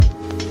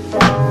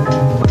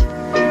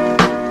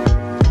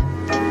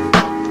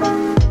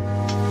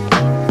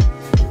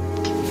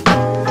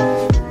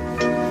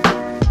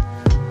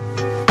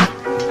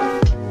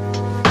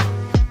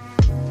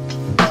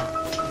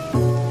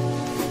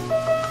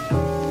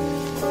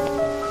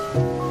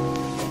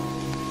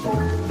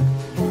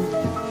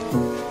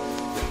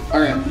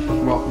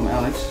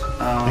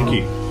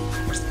Thank you.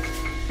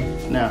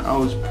 Now, I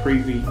was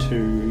privy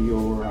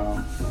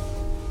to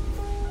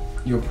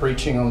your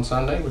preaching on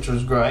Sunday, which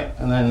was great.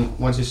 And then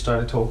once you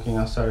started talking,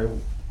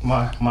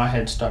 my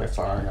head started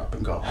firing up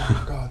and going,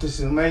 oh my God, this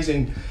is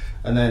amazing.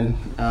 And then,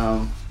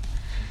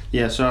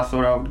 so I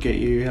thought I would get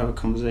you, have a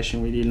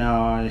conversation with you.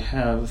 Now I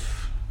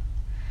have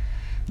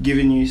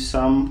given you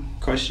some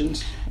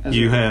questions.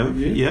 You have,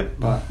 review, yep.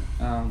 But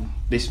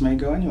this may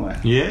go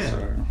anywhere.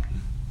 Yeah.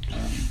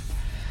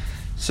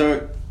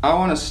 So I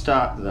want to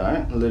start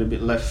though, a little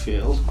bit left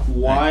field.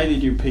 Why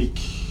did you pick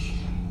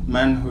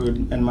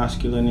manhood and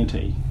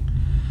masculinity?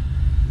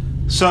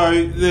 So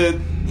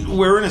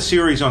we're in a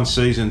series on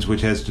seasons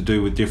which has to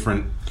do with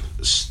different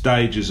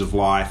stages of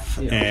life,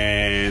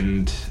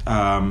 and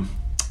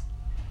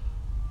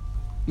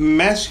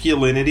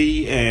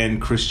masculinity and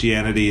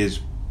Christianity has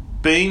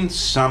been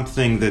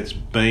something that's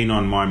been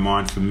on my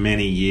mind for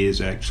many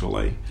years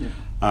actually.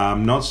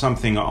 Not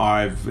something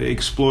I've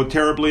explored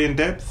terribly in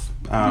depth.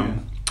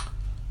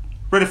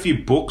 Read a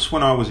few books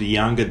when I was a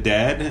younger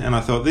dad, and I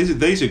thought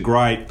these are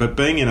great, but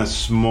being in a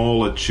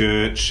smaller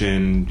church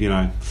and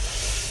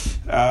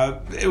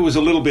it was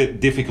a little bit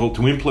difficult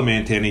to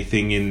implement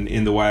anything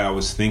in the way I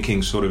was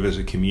thinking sort of as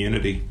a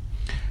community.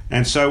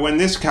 And so when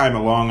this came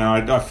along,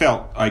 I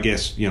felt, I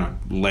guess,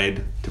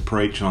 led to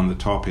preach on the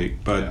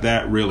topic, but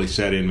that really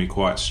sat in me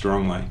quite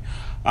strongly.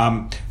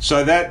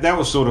 So that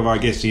was sort of, I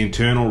guess, the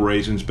internal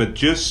reasons, but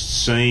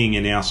just seeing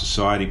in our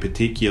society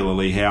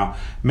particularly how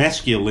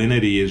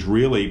masculinity is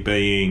really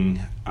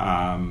being,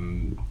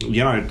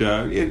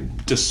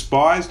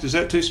 despised. Is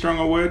that too strong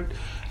a word?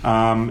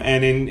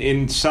 And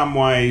in some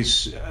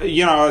ways,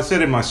 I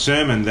said in my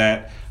sermon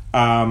that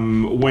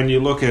when you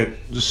look at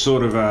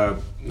sort of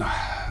a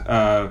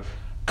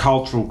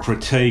cultural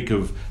critique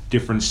of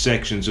different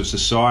sections of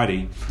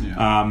society,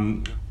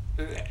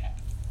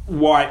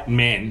 white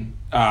men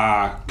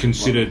are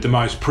considered the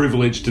most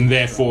privileged and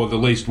therefore the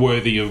least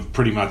worthy of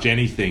pretty much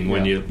anything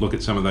when you look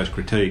at some of those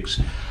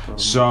critiques.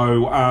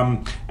 So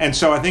I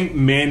think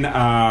men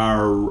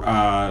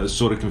are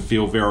sort of can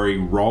feel very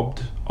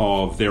robbed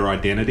of their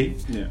identity,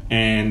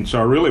 and so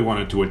I really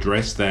wanted to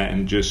address that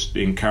and just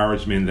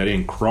encourage men that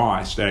in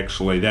Christ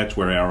actually that's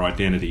where our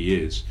identity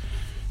is,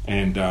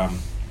 and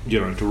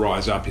to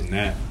rise up in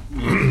that.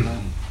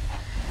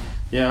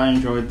 I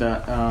enjoyed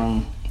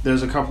that.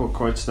 There's a couple of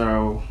quotes that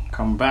I'll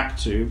come back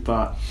to,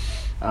 but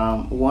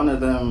one of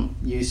them,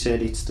 you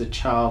said it's the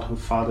child who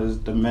fathers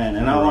the man,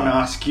 and I want to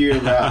ask you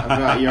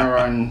about your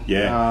own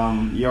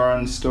your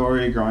own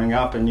story growing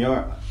up and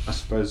your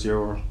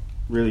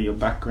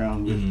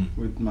background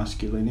with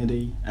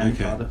masculinity and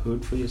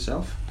fatherhood for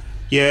yourself.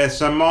 Yeah,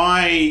 so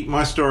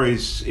my story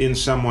is in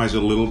some ways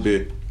a little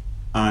bit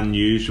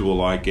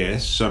unusual, I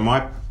guess. So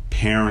my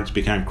parents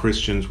became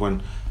Christians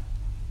when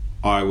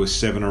I was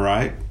 7 or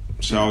 8.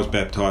 So I was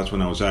baptised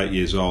when I was 8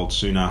 years old,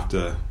 soon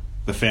after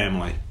the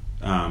family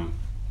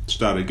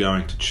started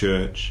going to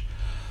church.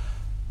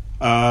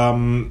 But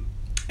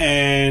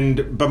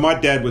my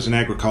dad was an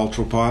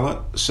agricultural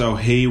pilot, so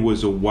he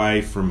was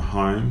away from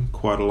home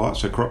quite a lot,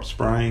 so crop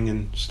spraying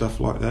and stuff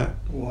like that.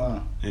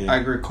 Wow. Yeah.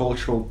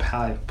 Agricultural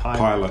pilot,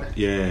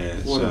 yeah.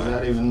 What does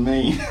that even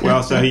mean?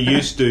 Well, so he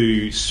used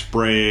to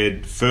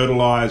spread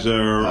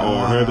fertiliser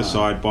or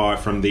herbicide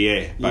from the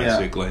air,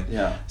 basically.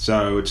 Yeah.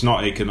 So it's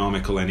not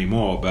economical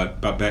anymore,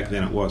 but back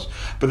then it was.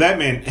 But that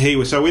meant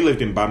we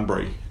lived in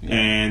Bunbury,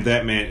 and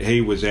that meant he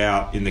was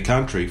out in the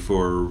country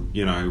for,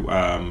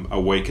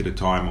 a week at a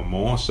time or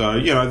more. So,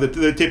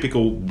 the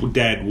typical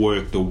dad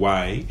worked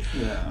away.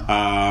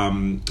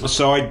 Yeah.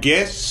 So I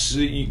guess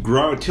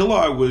till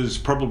I was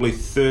probably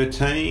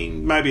 13,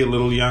 maybe a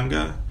little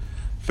younger,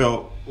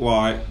 felt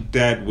like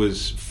Dad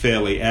was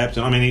fairly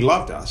absent. I mean, he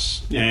loved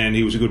us, and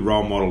he was a good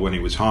role model when he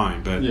was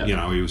home, but,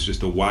 he was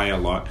just away a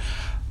lot.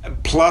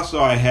 Plus,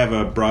 I have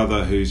a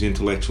brother who's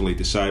intellectually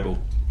disabled.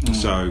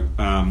 So,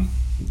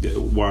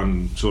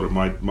 one sort of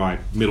my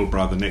middle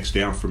brother next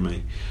down from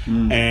me,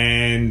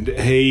 and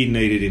he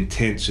needed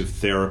intensive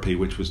therapy,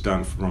 which was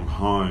done from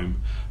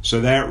home. So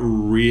that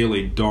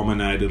really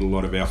dominated a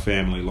lot of our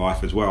family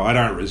life as well. I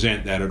don't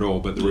resent that at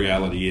all, but the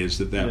reality is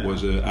that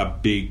was a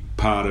big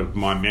part of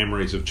my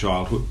memories of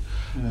childhood.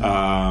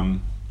 Wow.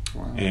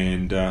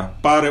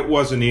 But it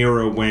was an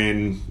era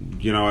when,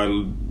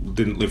 I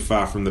didn't live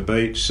far from the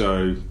beach,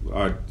 so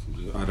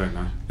I don't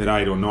know, at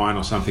 8 or 9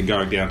 or something,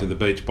 going down to the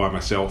beach by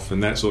myself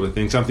and that sort of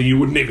thing, something you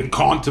wouldn't even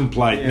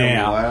contemplate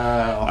now.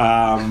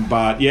 Wow.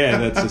 But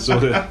that's the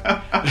sort of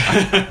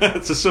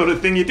that's the sort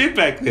of thing you did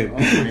back then.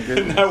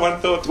 Oh, no one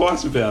thought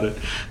twice about it.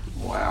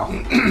 Wow.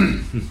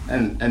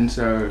 and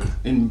so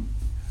in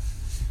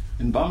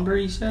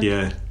Bunbury, you said?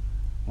 Yeah.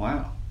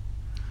 Wow.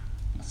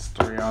 That's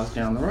 3 hours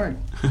down the road.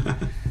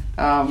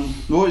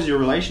 What was your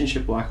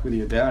relationship like with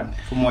your dad,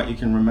 from what you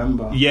can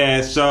remember?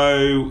 Yeah,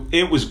 so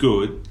it was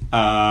good.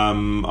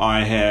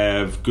 I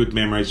have good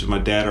memories of my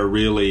dad. I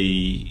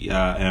really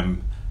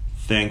am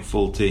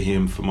thankful to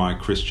him for my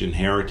Christian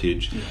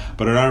heritage,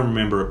 but I don't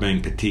remember it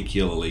being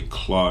particularly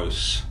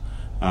close.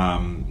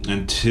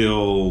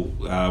 until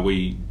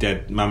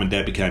Mum and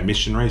Dad became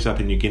missionaries up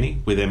in New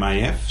Guinea with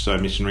MAF, so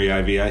Missionary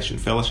Aviation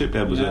Fellowship.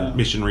 Dad was a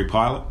missionary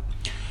pilot.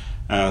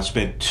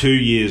 Spent 2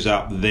 years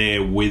up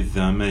there with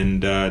them,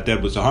 and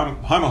Dad was home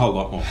a whole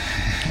lot more.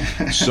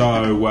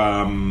 So,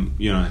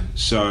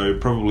 so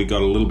probably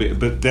got a little bit.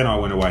 But then I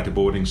went away to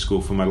boarding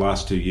school for my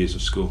last 2 years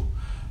of school.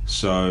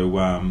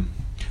 So,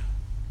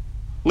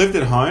 lived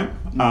at home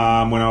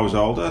when I was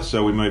older.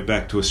 So we moved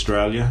back to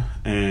Australia,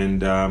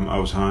 and I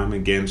was home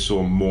again.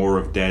 Saw more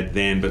of Dad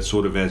then, but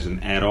sort of as an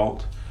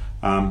adult.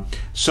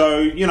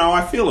 So,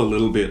 I feel a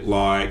little bit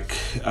like,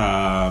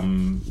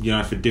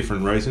 for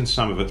different reasons.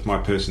 Some of it's my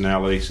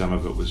personality, some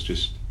of it was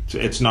just,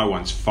 it's no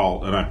one's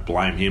fault. I don't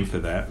blame him for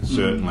that,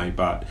 certainly,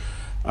 but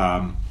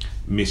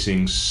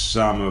missing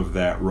some of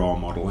that role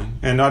modelling.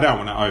 And I don't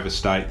want to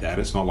overstate that.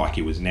 It's not like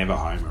he was never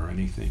home or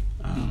anything.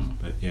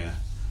 But yeah.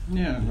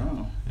 Yeah,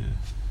 right. Yeah.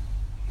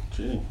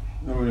 Gee,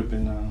 that would have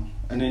been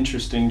an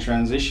interesting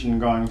transition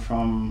going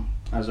from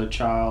as a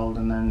child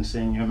and then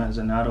seeing him as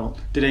an adult.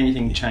 Did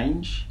anything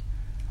change?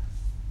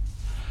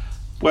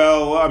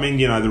 Well, I mean,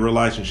 the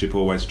relationship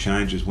always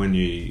changes when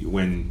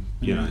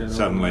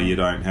suddenly you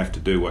don't have to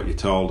do what you're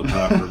told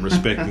apart from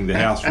respecting the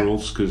house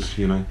rules, because,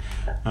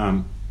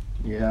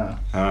 Yeah.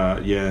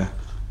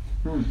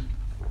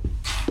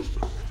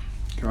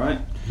 Great.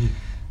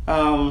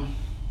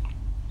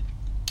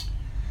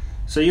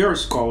 So you're a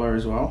scholar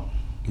as well.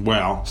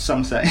 Well,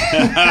 Some say.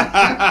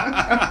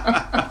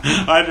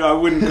 I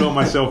wouldn't call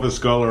myself a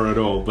scholar at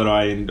all, but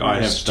I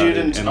have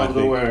student studied, of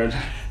the word.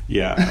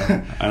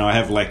 Yeah, and I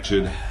have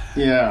lectured.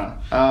 Yeah.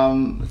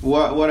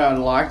 What I'd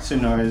like to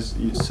know is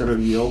sort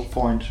of your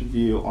point of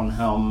view on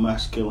how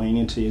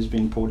masculinity has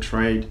been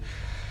portrayed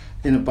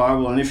in the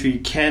Bible, and if you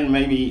can,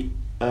 maybe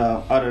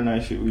I don't know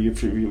if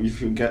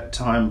you get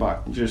time,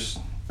 but just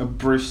a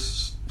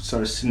brief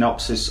sort of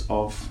synopsis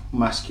of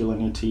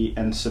masculinity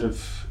and sort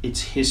of its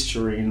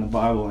history in the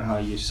Bible and how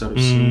you sort of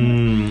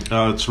seen it.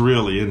 Oh, it's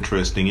really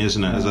interesting,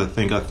 isn't it? Yeah. As I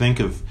think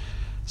of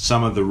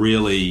some of the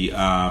really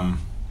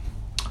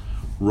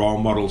role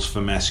models for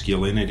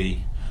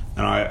masculinity.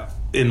 And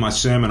in my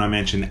sermon, I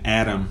mentioned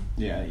Adam.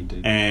 Yeah, you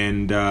did.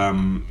 And,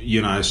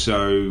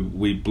 so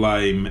we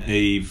blame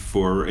Eve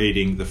for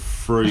eating the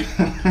fruit.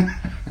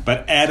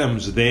 But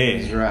Adam's there.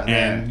 He's right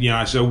and,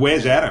 there. So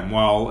where's Adam?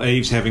 Well,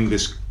 Eve's having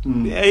this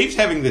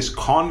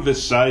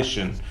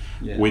conversation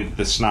with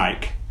the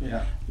snake.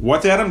 Yeah.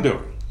 What's Adam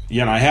doing?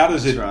 How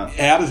does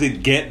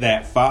it get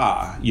that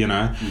far? And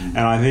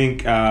I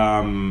think,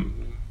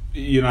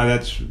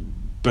 that's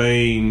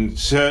been,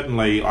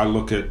 certainly I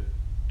look at,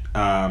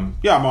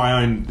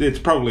 my own, it's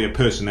probably a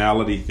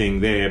personality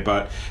thing there,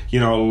 but, a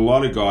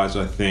lot of guys,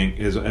 I think,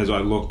 as I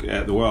look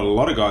at the world, a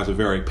lot of guys are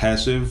very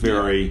passive,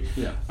 very,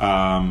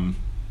 don't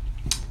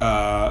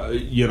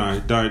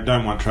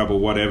want trouble,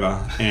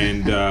 whatever.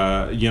 And,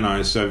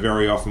 so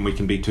very often we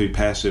can be too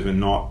passive and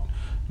not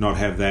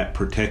have that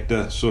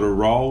protector sort of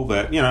role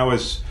that,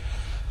 as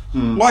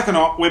like or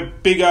not, we're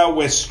bigger,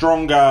 we're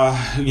stronger,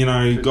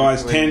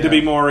 guys tend to be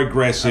more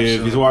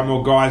aggressive. Is why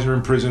more guys are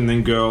in prison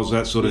than girls,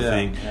 that sort of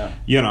thing.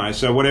 Yeah.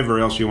 So whatever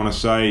else you want to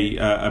say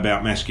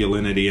about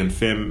masculinity and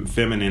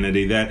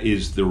femininity, that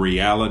is the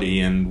reality,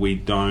 and we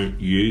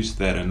don't use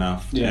that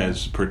enough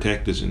as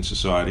protectors in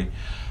society.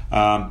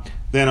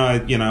 Then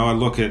I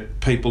look at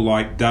people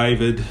like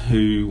David,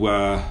 who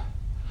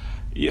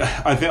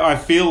I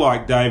feel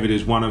like David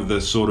is one of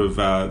the sort of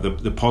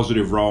the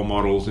positive role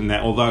models in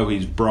that, although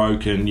he's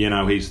broken,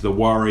 he's the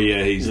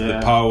warrior, he's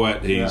the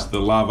poet, he's the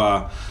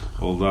lover,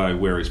 although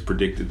where he's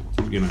predicted,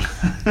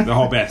 the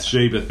whole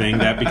Bathsheba thing,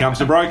 that becomes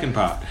the broken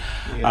part.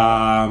 He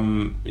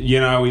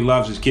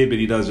loves his kid, but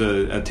he does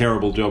a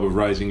terrible job of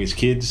raising his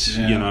kids,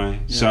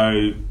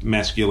 so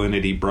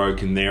masculinity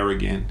broken there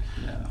again.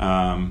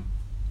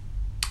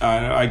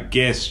 I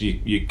guess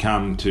you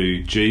come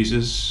to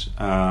Jesus,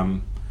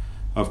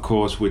 of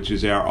course, which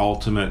is our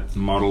ultimate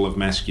model of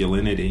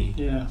masculinity.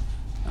 Yeah.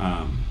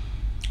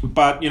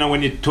 But,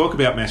 when you talk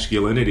about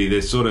masculinity,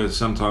 there's sort of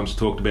sometimes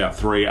talked about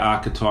three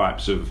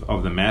archetypes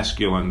of the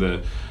masculine,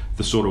 the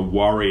sort of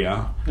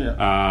warrior,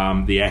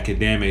 the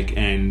academic,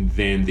 and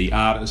then the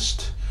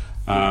artist.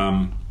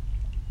 And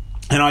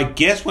I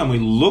guess when we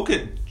look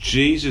at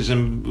Jesus,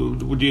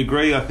 and would you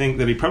agree, I think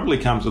that he probably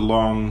comes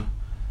along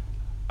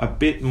a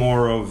bit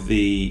more of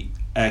the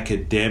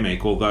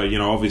academic, although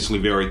obviously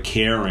very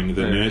caring,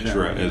 the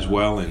nurturer as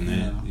well in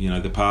there,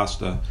 the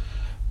pastor,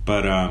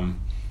 but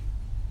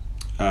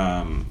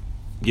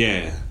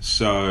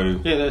so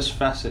there's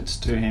facets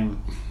to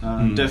him.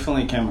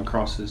 Definitely came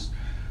across as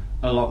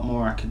a lot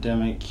more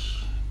academic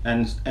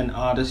and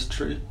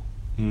artistry.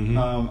 A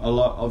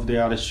lot of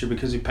the artistry,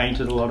 because he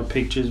painted a lot of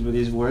pictures with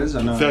his words.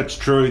 I know that's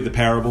true, the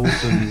parables,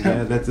 and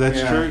that's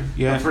true.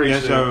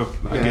 So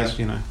I guess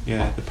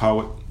the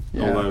poet.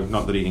 Yeah. Although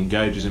not that he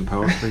engages in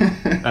poetry,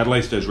 at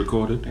least as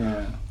recorded.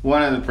 Yeah.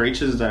 One of the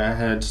preachers that I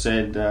heard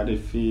said that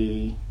if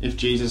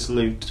Jesus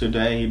lived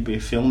today, he'd be a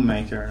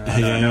filmmaker.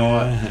 I don't know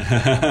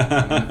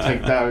what.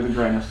 Take that with a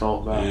grain of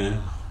salt, though.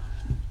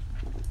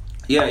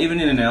 Yeah, even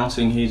in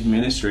announcing his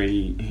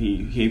ministry,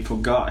 he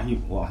forgot. He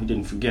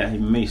didn't forget. He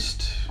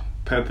missed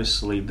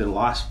purposely the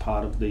last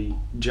part of the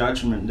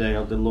judgment day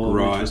of the Lord,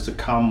 Right. which was to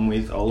come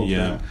with all of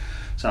them.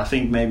 So I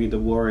think maybe the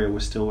warrior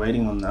was still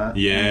waiting on that.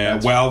 Yeah,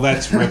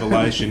 that's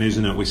Revelation,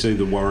 isn't it? We see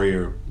the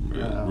warrior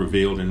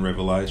revealed in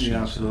Revelation.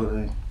 Yeah,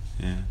 absolutely.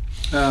 Yeah.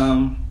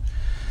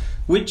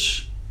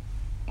 Which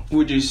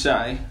would you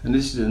say, and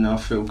this is an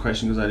off-field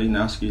question because I didn't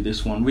ask you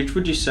this one, which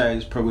would you say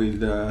is probably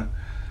the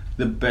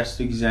best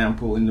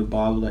example in the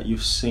Bible that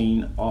you've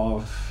seen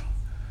of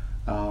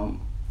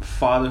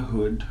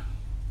fatherhood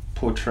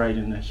portrayed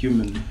in a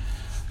human?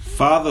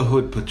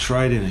 Fatherhood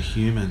portrayed in a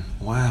human.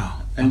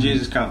 Wow. And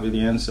Jesus can't be the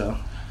answer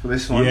for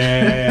this one.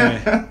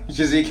 Yeah.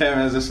 Because he came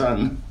as a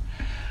son.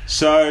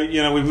 So,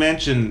 we've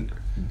mentioned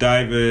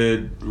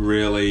David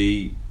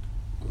really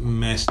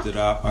messed it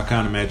up. I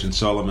can't imagine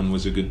Solomon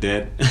was a good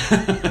dad.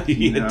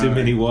 He had too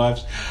many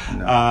wives.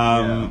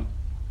 No,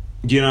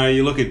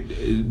 You look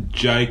at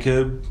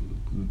Jacob,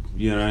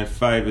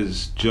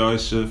 favours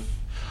Joseph.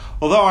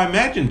 Although I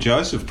imagine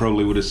Joseph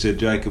probably would have said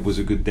Jacob was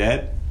a good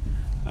dad.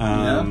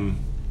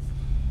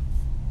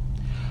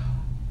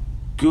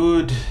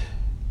 Good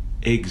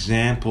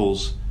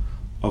examples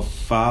of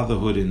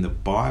fatherhood in the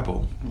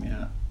Bible.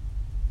 Yeah.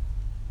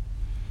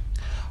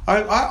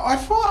 I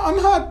find I'm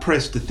hard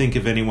pressed to think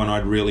of anyone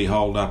I'd really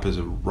hold up as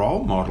a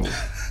role model.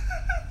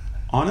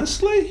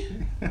 Honestly,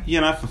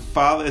 for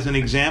father, as an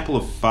example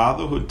of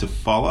fatherhood to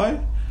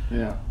follow.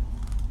 Yeah.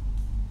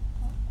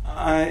 Who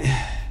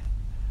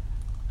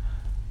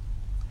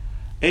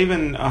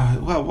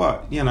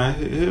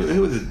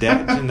are the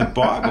dads in the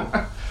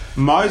Bible?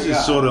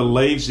 Moses sort of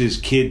leaves his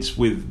kids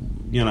with,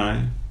 with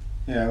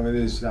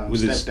his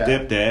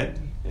stepdad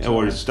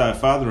or his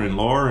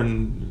father-in-law,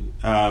 and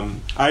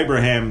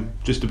Abraham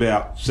just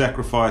about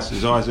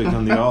sacrifices Isaac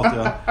on the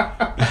altar,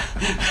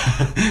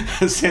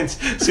 sends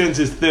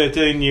his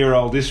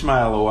 13-year-old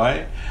Ishmael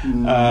away.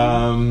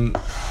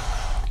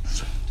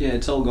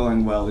 It's all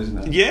going well, isn't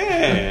it?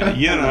 Yeah,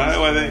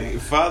 I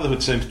think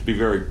fatherhood seems to be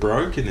very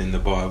broken in the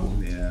Bible.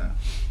 Yeah.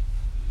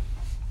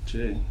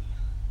 Gee.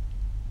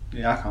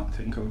 Yeah, I can't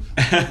think of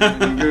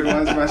any good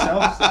ones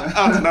myself.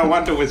 So. No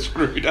wonder we're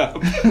screwed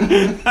up.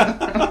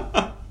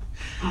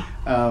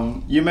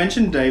 You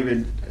mentioned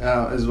David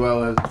as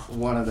well as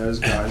one of those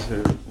guys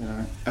who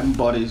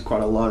embodies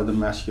quite a lot of the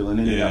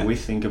masculinity that we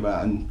think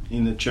about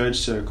in the church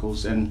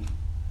circles, and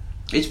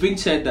it's been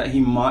said that he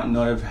might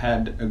not have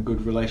had a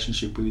good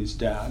relationship with his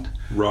dad.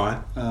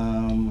 Right.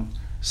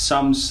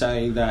 Some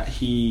say that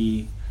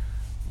he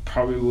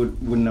probably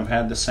wouldn't have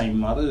had the same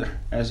mother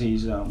as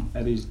his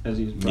brothers.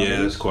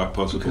 Yeah, that's quite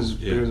possible. Because of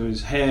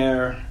his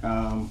hair,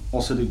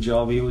 also the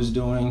job he was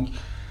doing.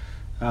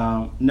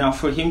 Now,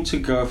 for him to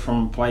go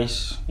from a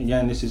place,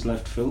 again, this is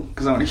left field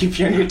because I want to keep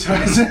you on your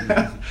toes.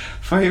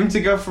 For him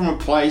to go from a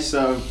place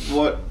of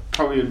what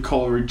probably would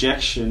call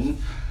rejection,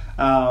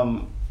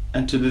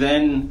 and to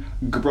then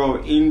grow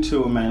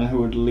into a man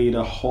who would lead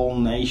a whole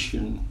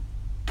nation,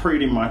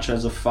 pretty much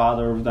as a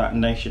father of that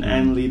nation,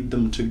 and lead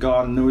them to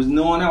God, and there was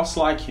no one else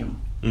like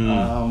him.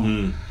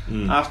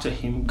 After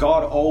him,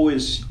 God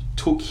always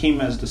took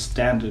him as the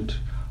standard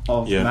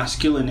of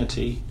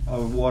masculinity,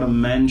 of what a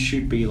man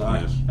should be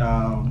like,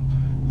 and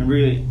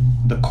really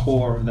the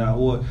core of that.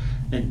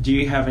 Do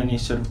you have any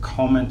sort of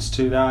comments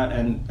to that,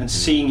 and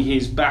seeing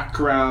his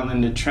background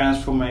and the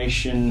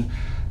transformation?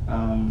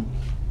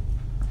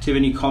 Do you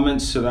have any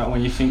comments to that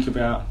when you think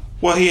about?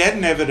 Well, he had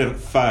an evident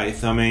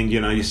faith. I mean,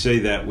 you see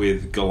that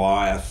with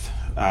Goliath.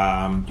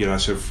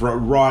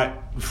 Right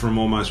from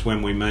almost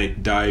when we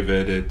meet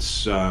David,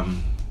 it's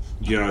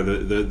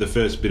the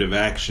first bit of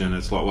action.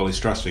 It's like, well, he's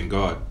trusting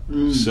God.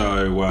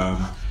 So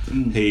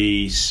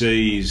he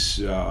sees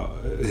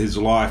his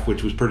life,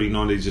 which was pretty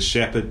he's a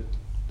shepherd,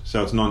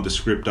 so it's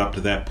nondescript up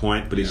to that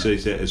point. But he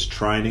sees that as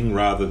training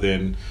rather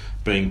than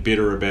being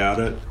bitter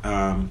about it.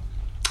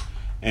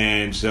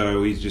 And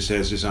so he just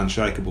has this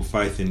unshakable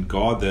faith in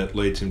God that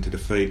leads him to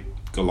defeat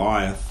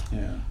Goliath.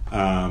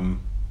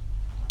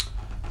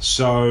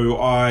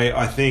 So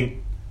I think,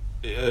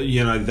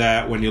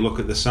 that when you look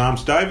at the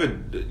Psalms,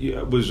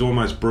 David was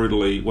almost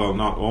brutally, well,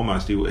 not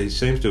almost, he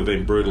seems to have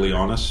been brutally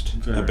honest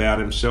about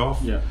himself.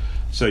 Yeah.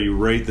 So you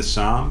read the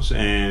Psalms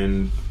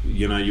and,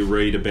 you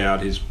read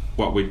about his,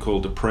 what we'd call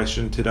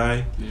depression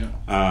today. Yeah.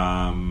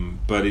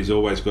 But he's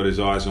always got his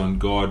eyes on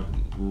God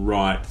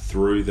right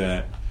through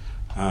that.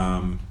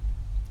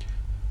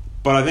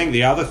 But I think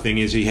the other thing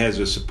is he has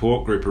a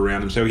support group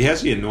around him. So he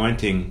has the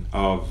anointing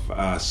of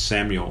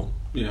Samuel.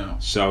 Yeah.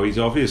 So he's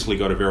obviously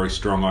got a very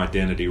strong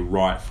identity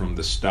right from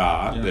the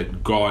start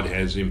that God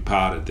has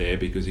imparted there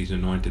because he's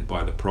anointed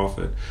by the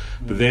prophet.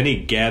 But then he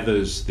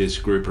gathers this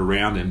group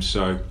around him.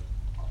 So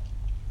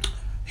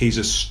he's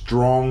a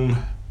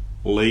strong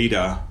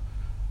leader,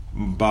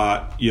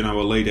 but, a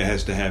leader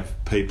has to have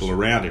people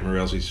around him or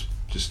else he's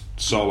just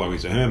solo,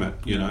 he's a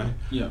hermit, know.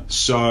 Yeah.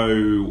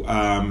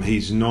 So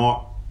he's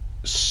not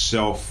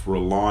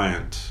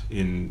self-reliant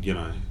in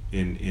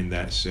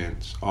that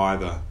sense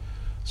either.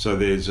 So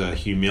there's a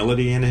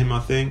humility in him, I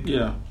think.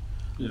 Yeah.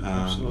 Yeah,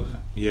 absolutely.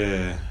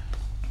 Yeah.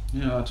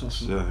 Yeah, that's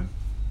awesome. So,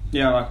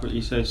 yeah, I like what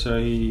you say.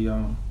 So he,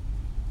 I'm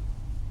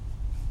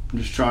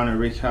just trying to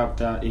recap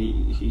that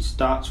he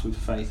starts with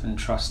faith and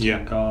trust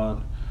in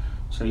God.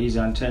 So his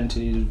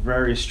identity is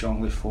very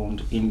strongly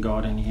formed in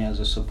God, and he has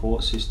a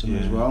support system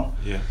as well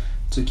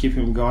to keep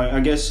him going. I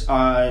guess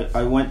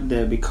I went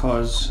there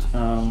because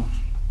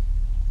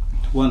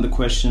one of the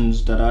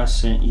questions that I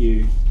sent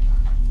you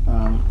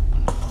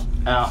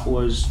out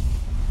was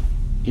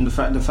in the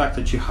fact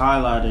that you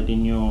highlighted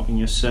in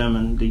your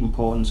sermon the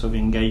importance of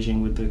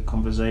engaging with the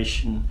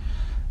conversation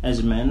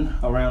as men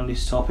around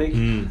this topic,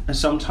 and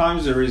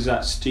sometimes there is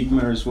that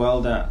stigma as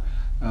well that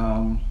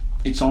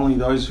it's only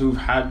those who've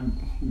had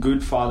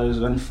good fathers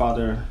and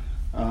father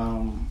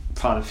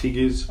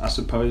figures, I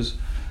suppose,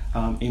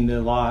 in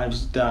their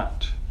lives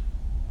that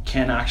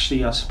can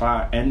actually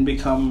aspire and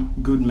become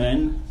good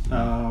men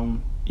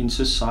in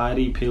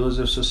society, pillars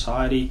of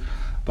society.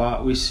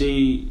 But we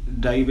see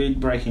David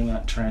breaking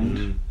that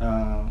trend.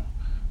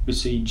 We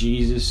see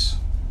Jesus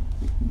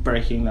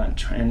breaking that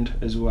trend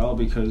as well,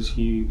 because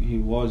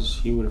he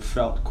would have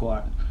felt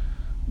quite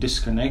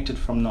disconnected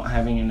from not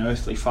having an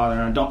earthly father,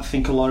 and I don't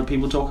think a lot of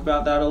people talk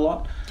about that a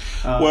lot.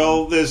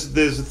 Well,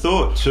 there's a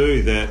thought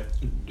too that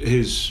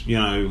his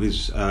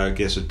I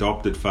guess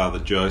adopted father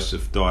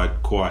Joseph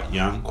died quite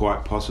young,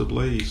 quite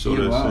possibly. He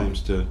sort of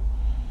seems to.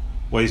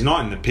 Well, he's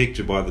not in the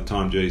picture by the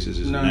time Jesus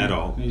is an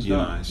adult,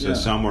 So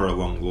somewhere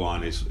along the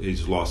line,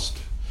 he's lost.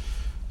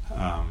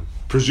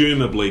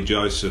 Presumably,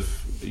 Joseph,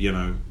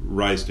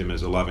 raised him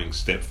as a loving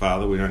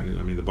stepfather.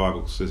 The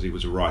Bible says he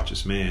was a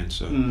righteous man.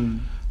 So,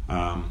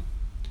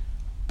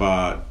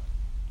 but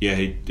yeah,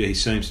 he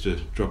seems to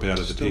drop out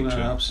of the picture. Still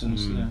that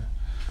absence there.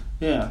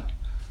 Yeah.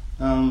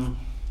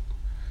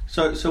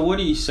 So what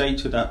do you say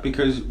to that?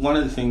 Because one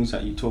of the things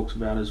that you talked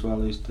about as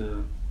well is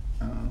the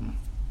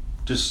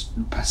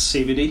just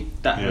passivity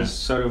that has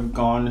sort of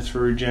gone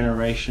through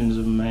generations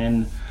of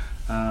men,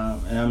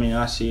 and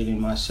I see it in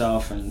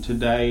myself, and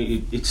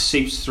today it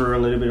seeps through a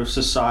little bit of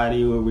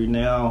society where we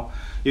now,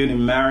 even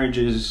in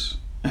marriages,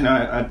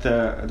 at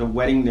the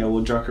wedding there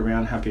we'll joke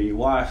around, happy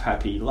wife,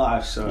 happy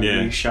life, so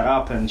you shut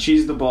up and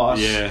she's the boss.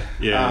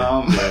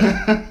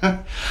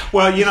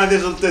 Well,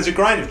 there's a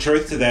grain of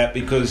truth to that,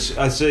 because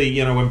I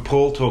see, when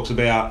Paul talks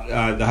about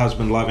the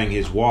husband loving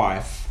his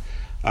wife,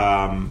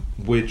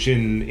 which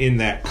in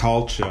that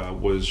culture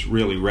was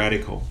really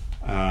radical.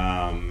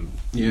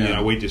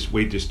 We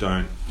just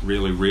don't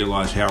really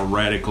realise how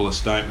radical a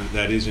statement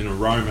that is in a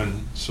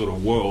Roman sort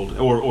of world,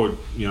 or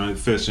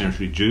first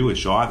century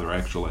Jewish either,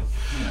 actually.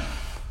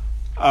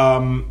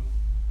 I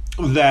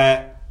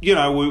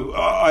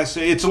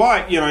see it's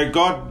like,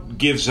 God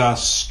gives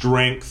us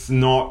strength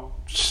not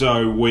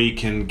so we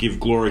can give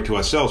glory to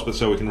ourselves, but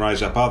so we can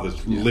raise up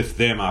others, lift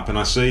them up. And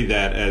I see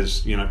that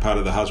as, part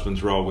of the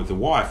husband's role with the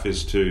wife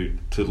is to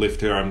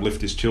lift her and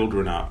lift his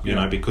children up,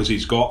 because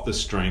he's got the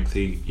strength.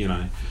 A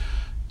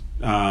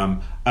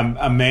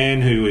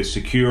man who is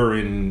secure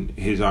in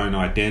his own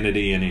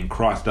identity and in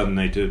Christ doesn't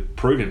need to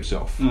prove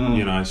himself,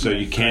 so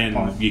you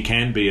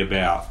can be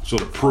about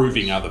sort of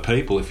proving other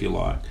people, if you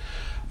like.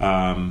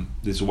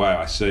 This is the way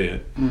I see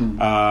it.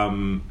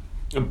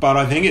 But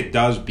I think it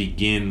does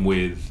begin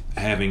with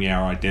having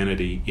our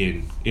identity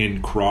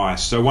in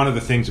Christ. So one of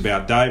the things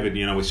about David,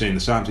 we see in the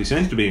Psalms, he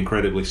seems to be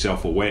incredibly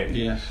self-aware.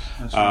 Yes,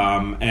 that's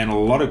right. And a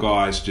lot of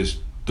guys just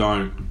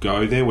don't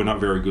go there. We're not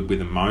very good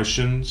with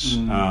emotions,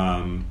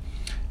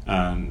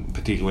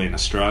 particularly in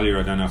Australia.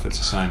 I don't know if it's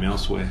the same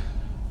elsewhere.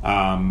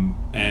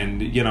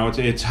 And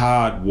it's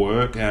hard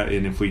work,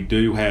 and if we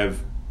do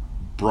have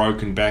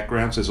broken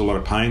backgrounds, there's a lot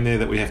of pain there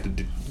that we have to,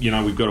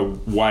 we've got to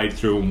wade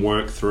through and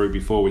work through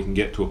before we can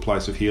get to a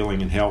place of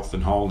healing and health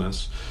and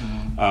wholeness,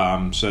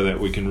 so that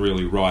we can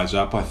really rise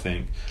up, I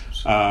think.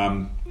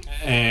 And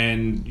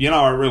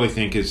I really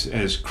think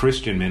as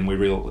Christian men we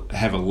really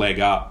have a leg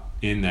up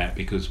in that,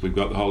 because we've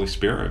got the Holy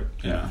Spirit.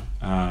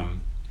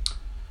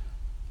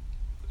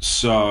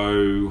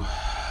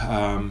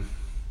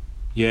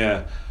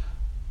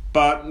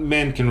 But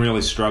men can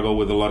really struggle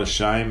with a lot of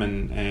shame,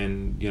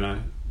 and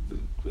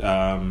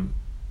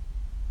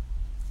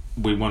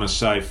we want to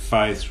save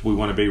face, we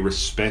want to be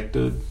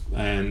respected,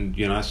 and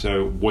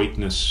so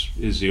weakness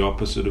is the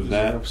opposite of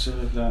that.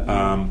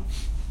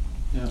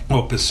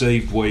 Or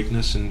perceived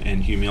weakness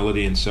and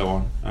humility and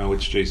so on,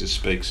 which Jesus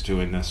speaks to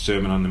in the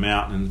Sermon on the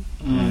Mount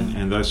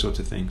and those sorts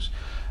of things.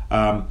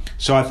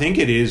 So I think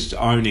it is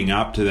owning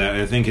up to that.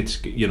 I think it's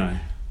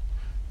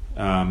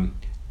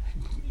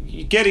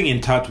getting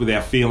in touch with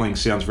our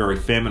feelings sounds very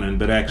feminine,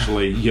 but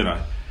actually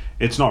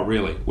it's not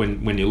really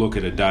when you look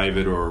at a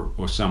David or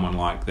someone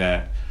like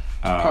that.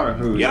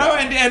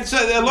 And so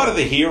a lot of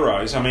the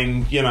heroes, I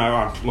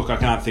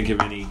can't think of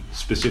any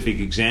specific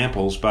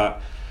examples,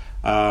 but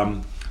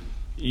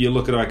you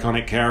look at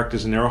iconic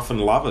characters and they're often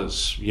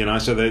lovers, so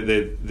so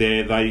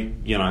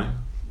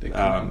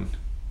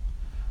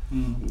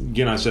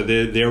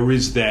there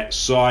is that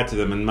side to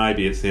them, and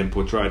maybe it's them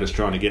portrayed as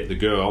trying to get the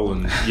girl,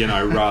 and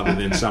rather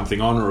than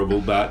something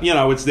honourable, but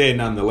it's there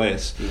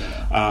nonetheless.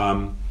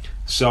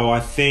 So I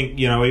think,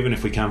 you know, even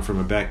if we come from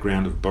a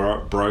background of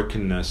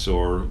brokenness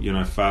or, you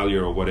know,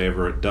 failure or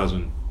whatever,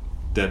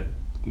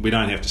 we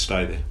don't have to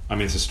stay there. I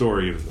mean, it's the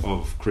story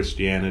of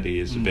Christianity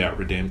is about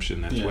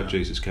redemption. That's what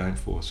Jesus came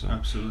for. So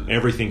absolutely,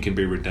 everything can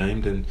be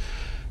redeemed, and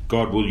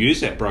God will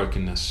use that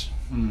brokenness.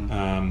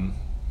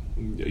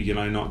 You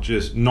know, not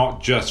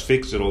just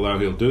fix it, although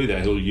He'll do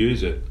that. He'll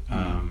use it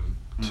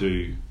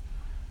to.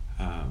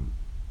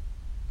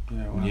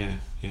 Yeah,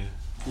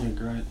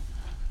 great.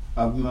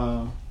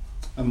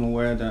 I'm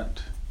aware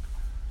that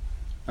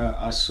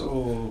I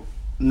saw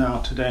now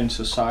today in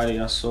society.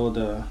 I saw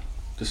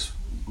this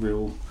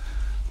real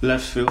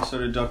left field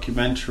sort of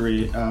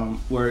documentary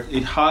where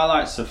it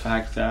highlights the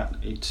fact that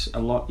it's a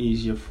lot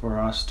easier for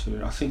us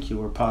to, I think you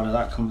were part of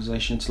that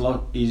conversation, it's a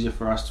lot easier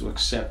for us to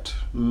accept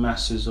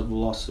masses of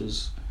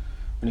losses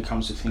when it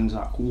comes to things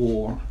like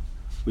war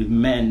with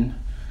men,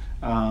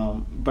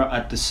 but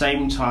at the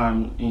same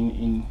time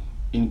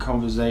in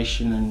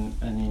conversation and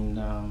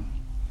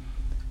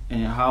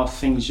in how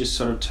things just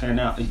sort of turn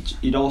out,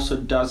 it also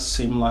does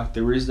seem like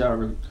there is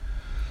that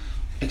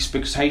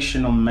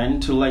expectation on men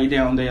to lay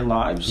down their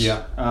lives,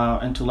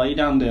 and to lay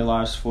down their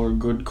lives for a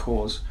good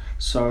cause.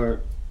 So,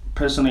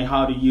 personally,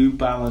 how do you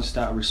balance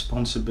that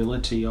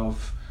responsibility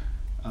of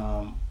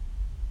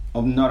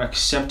not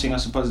accepting, I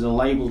suppose, the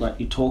label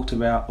that you talked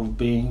about of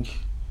being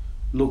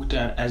looked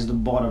at as the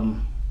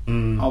bottom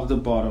of the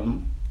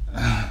bottom,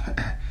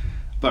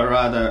 but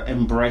rather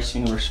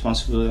embracing the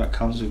responsibility that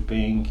comes with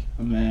being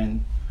a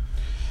man?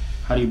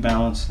 How do you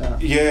balance that?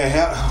 Yeah,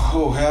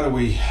 how do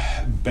we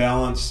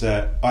balance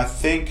that? I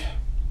think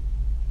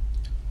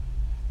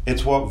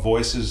it's what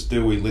voices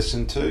do we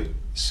listen to.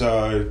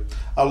 So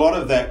a lot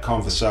of that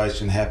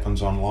conversation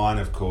happens online,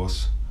 of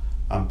course,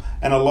 and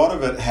a lot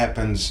of it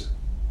happens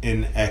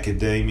in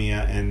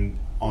academia and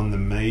on the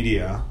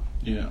media.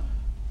 Yeah.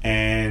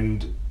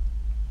 And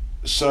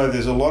so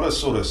there's a lot of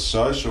sort of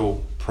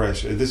social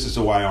pressure. This is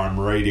the way I'm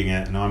reading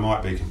it, and I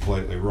might be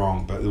completely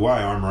wrong, but the way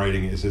I'm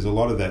reading it is there's a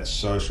lot of that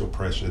social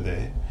pressure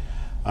there,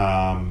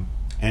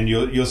 and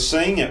you're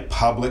seeing it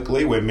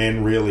publicly where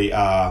men really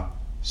are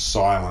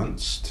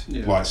silenced,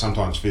 like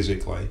sometimes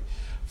physically,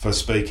 for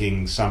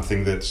speaking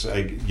something that's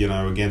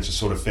against a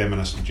sort of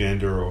feminist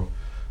agenda or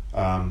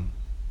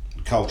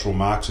cultural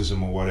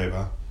Marxism or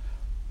whatever.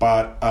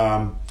 But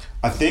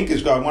I think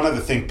one of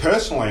the things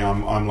personally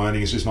I'm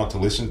learning is just not to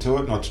listen to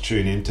it, not to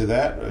tune into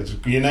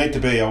that. You need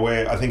to be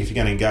aware. I think if you're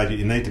going to engage it,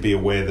 you need to be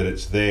aware that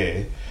it's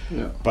there.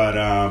 Yeah. But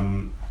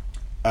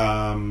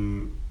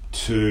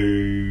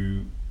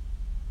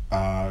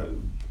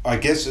I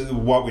guess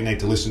what we need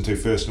to listen to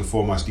first and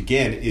foremost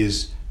again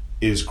is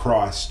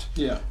Christ.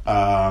 Yeah.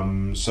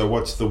 So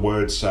what's the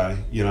word say?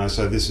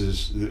 So this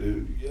is,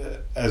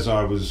 as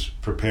I was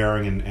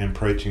preparing and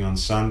preaching on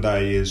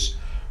Sunday, is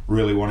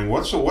really wanting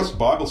what's the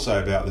Bible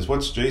say about this?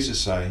 What's Jesus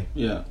say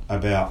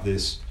about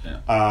this?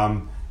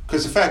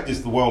 Because the fact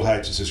is the world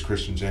hates us as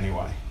Christians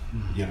anyway.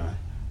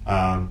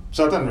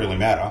 So it doesn't really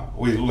matter.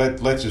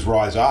 Let's just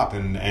rise up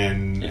and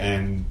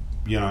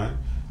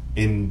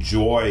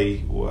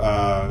enjoy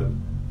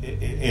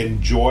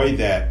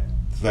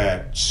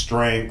that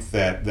strength,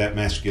 that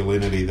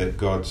masculinity that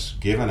God's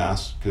given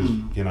us. Because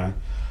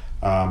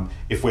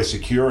if we're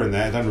secure in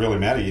that, it doesn't really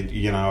matter.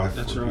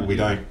 We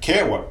don't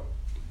care what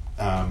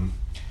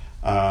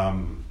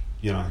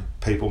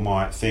people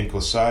might think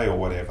or say or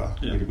whatever.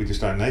 We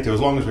just don't need to. As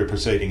long as we're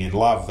proceeding in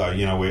love, though,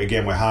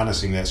 we're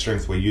harnessing that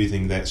strength. We're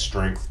using that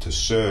strength to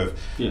serve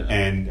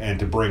and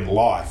to bring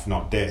life,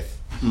 not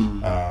death.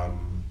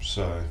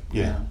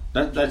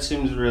 That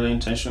seems really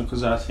intentional,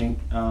 because I think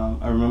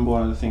I remember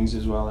one of the things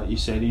as well that you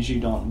said is you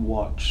don't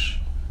watch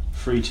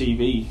free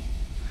TV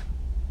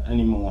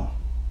anymore.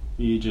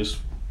 You just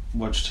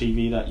watch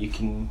TV that you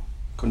can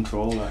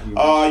control. We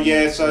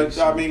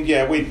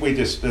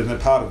just, and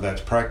part of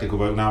that's practical,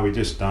 but no, we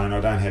just don't. I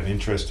don't have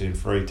interest in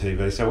free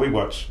TV, so we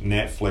watch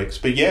Netflix.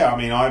 But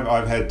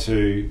I've had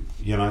to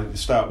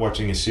start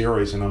watching a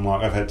series, and I'm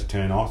like, I've had to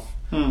turn off.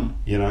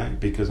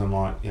 Because I'm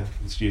like,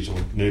 it's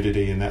usually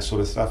nudity and that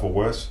sort of stuff, or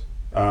worse.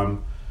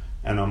 And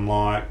I'm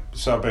like,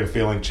 so I've been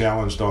feeling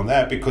challenged on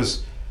that,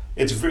 because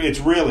it's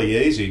really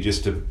easy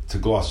just to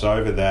gloss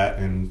over that,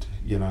 and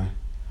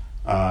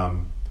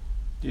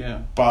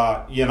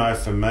But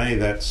for me,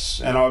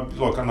 that's, and I'm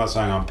not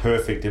saying I'm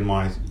perfect in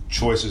my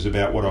choices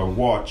about what I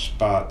watch,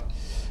 but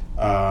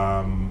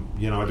I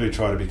do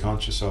try to be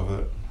conscious of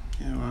it.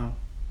 Yeah,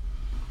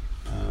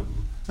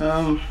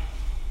 wow.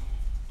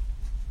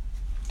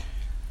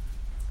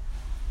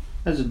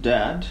 As a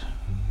dad,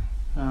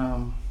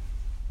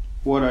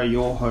 what are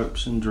your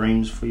hopes and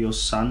dreams for your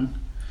son,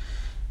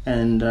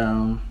 and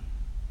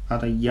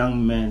other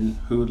young men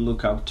who would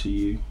look up to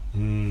you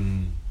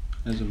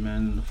as a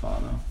man and a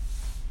father?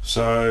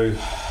 So,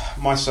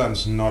 my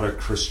son's not a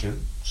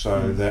Christian,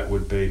 so that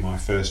would be my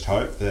first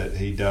hope, that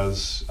he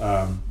does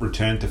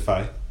return to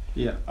faith.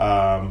 Yeah.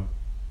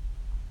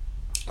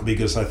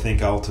 Because I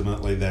think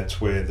ultimately that's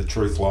where the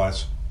truth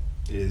lies.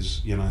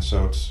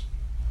 So it's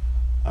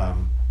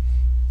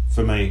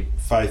for me,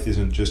 faith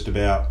isn't just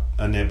about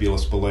a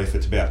nebulous belief.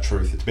 It's about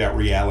truth. It's about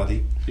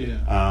reality.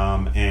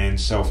 Yeah. And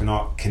so if we're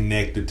not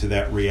connected to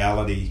that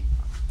reality,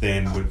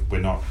 then we're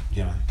not,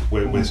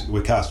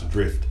 we're cast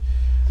adrift.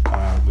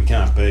 We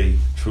can't be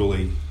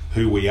truly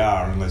who we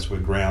are unless we're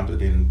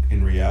grounded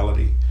in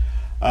reality.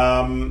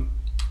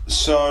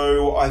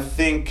 So I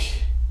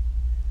think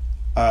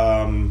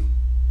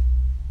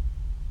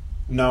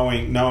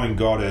knowing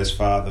God as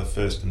Father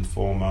first and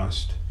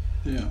foremost.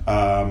 Yeah.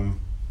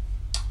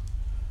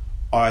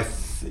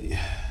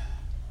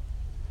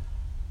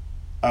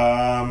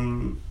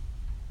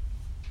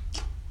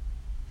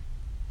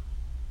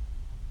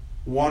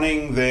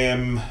 Wanting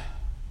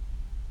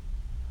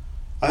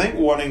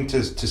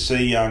to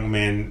see young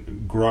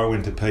men grow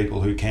into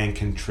people who can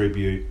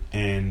contribute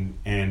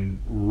and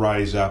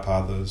raise up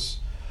others,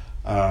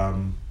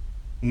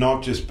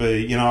 not just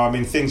be,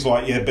 things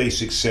like, be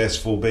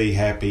successful, be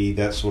happy,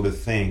 that sort of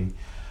thing,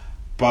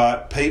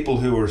 but people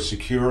who are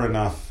secure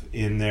enough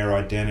in their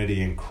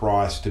identity in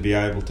Christ to be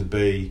able to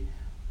be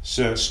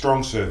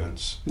strong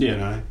servants,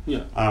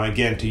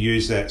 again, to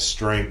use that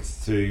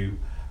strength to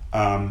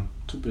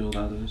build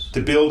others,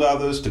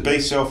 to be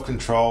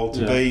self-controlled,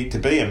 to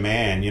be a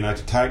man,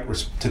 to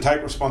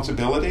take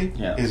responsibility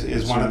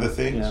is one of the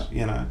things.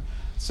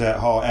 It's that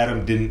whole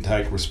Adam didn't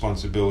take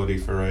responsibility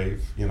for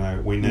Eve.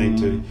 We need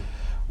to,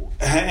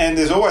 and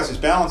there's always this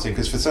balancing,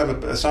 because for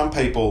some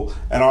people,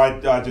 and I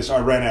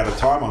ran out of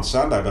time on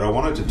Sunday, but I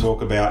wanted to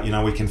talk about,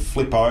 we can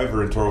flip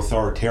over into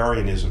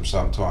authoritarianism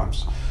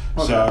sometimes.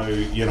 Okay. So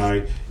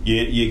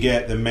you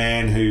get the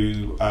man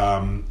who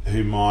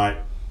might,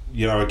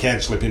 it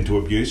can slip into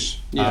abuse,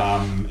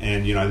 and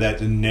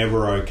that's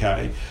never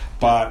okay.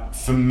 But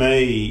for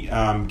me,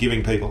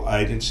 giving people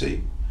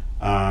agency,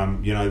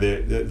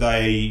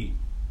 they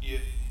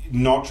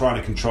not trying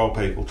to control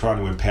people, trying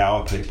to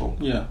empower people,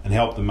 and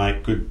help them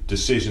make good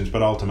decisions.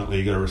 But ultimately,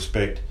 you got to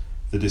respect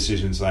the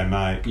decisions they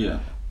make. Yeah.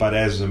 But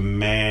as a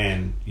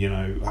man,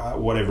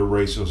 whatever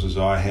resources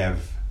I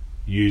have,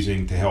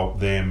 using to help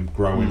them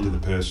grow into the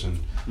person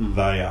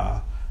they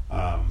are.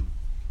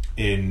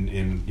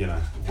 In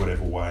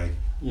whatever way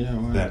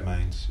that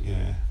means,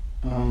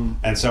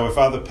 and so if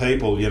other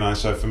people,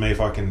 so for me,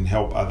 if I can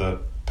help other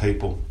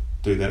people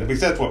do that, because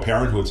that's what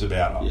parenthood's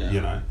about,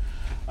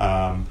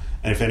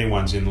 and if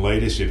anyone's in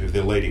leadership, if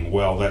they're leading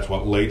well, that's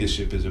what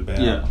leadership is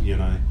about,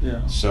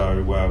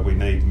 So we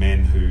need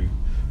men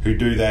who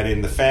do that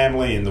in the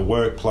family, in the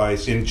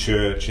workplace, in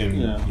church,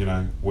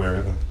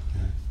 wherever.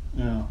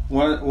 Yeah,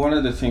 one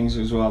of the things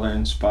as well that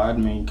inspired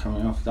me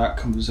coming off that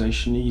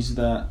conversation is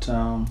that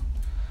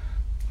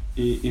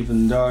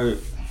even though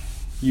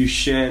you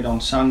shared on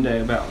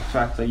Sunday about the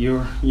fact that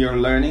you're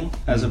learning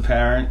as a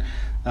parent,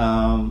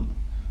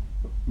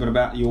 but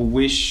about your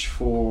wish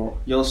for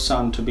your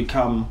son to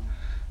become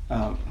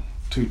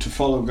to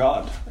follow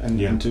God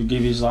and to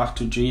give his life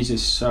to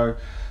Jesus. So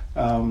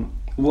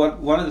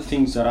one of the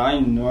things that I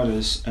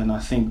notice, and I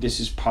think this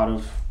is part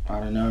of,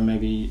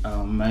 maybe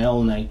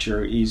male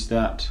nature, is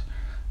that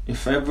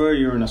if ever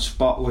you're in a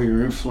spot where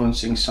you're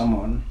influencing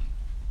someone,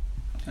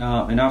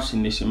 and I've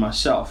seen this in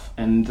myself,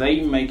 and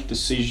they make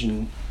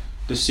decisions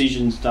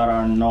that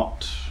are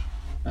not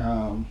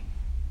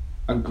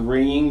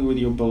agreeing with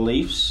your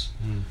beliefs,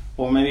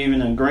 or maybe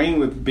even agreeing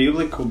with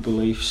biblical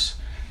beliefs,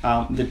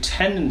 the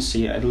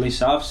tendency, at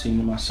least I've seen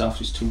in myself,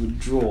 is to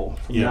withdraw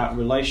from that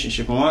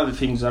relationship. And one of the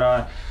things that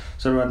I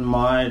sort of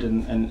admired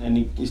and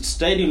it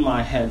stayed in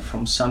my head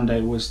from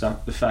Sunday was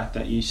that the fact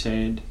that you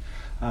said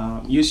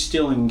you're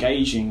still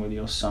engaging with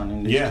your son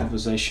in this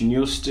conversation.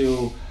 You're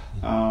still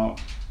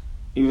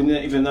even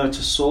though it's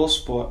a sore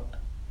spot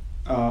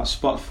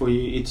for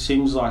you, it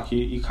seems like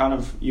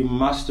you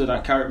muster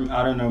that courage.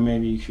 I don't know,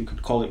 maybe if you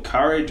could call it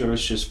courage, or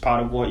it's just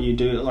part of what you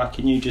do. Like,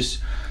 can you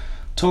just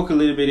talk a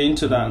little bit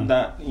into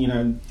that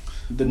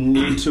the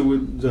need to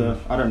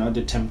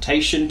the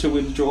temptation to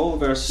withdraw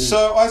versus.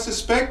 So I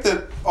suspect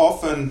that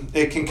often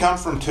it can come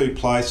from two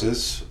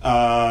places,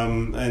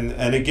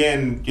 and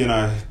again,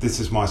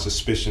 this is my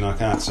suspicion. I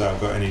can't say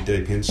I've got any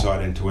deep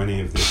insight into any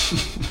of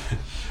this.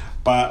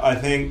 But I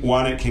think,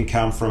 one, it can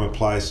come from a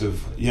place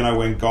of,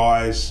 when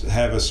guys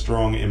have a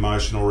strong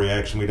emotional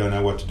reaction, we don't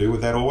know what to do with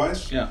that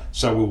always. Yeah.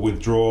 So we'll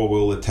withdraw,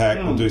 we'll attack,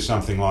 we'll do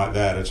something like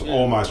that. It's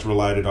almost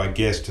related, I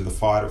guess, to the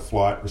fight or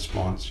flight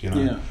response,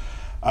 Yeah.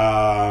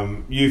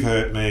 You've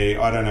hurt me,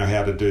 I don't know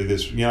how to do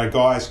this.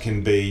 Guys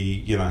can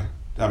be,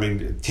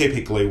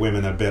 typically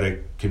women are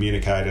better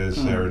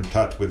communicators, they're in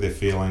touch with their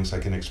feelings,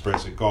 they can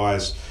express it.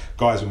 Guys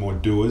are more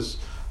doers.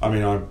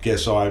 I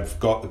guess I've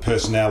got the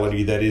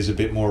personality that is a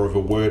bit more of a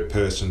word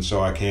person, so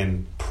I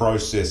can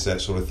process that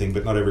sort of thing,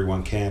 but not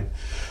everyone can.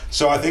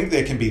 So I think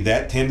there can be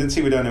that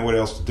tendency. We don't know what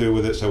else to do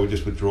with it, so we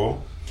just withdraw.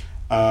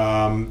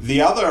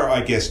 The other,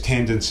 I guess,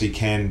 tendency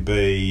can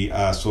be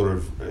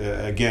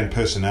again,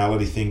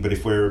 personality thing, but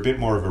if we're a bit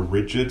more of a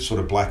rigid, sort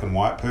of black and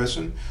white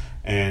person,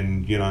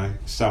 and,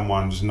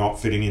 someone's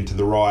not fitting into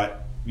the right,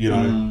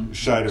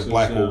 shade of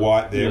black or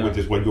white there, we're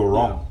just, you're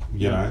wrong,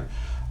 you know.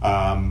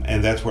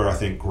 And that's where I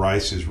think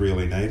grace is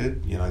really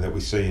needed, that we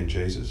see in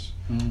Jesus.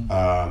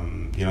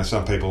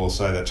 Some people will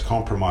say that's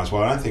compromise.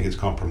 Well, I don't think it's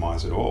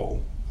compromise at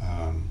all.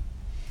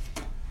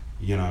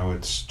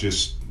 It's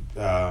just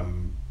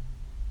me.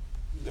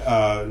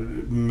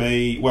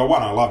 Well,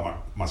 one, I love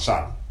my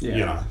son,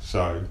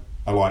 so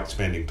I like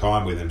spending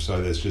time with him.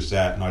 So there's just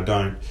that, and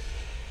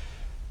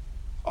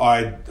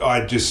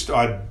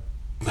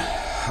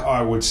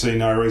I would see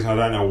no reason. I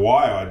don't know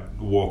why I'd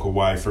walk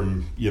away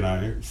from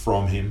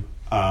him.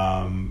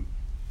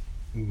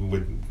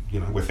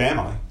 We're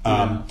family.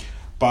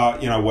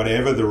 But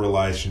whatever the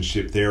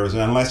relationship there is,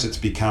 unless it's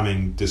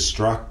becoming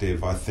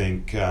destructive, I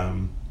think I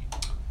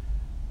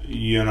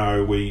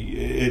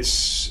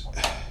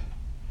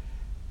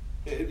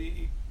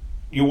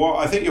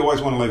think you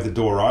always want to leave the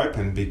door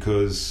open,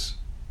 because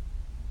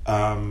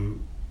how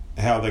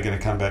are they going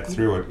to come back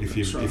through it if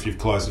you've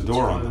closed the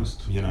door on them?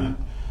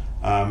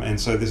 And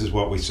so this is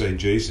what we see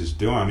Jesus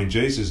doing. I mean,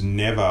 Jesus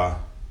never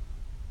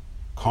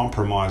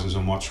compromises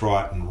on what's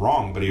right and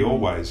wrong, but he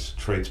always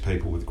treats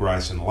people with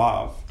grace and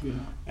love.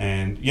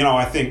 And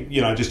I think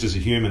just as a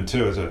human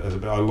too,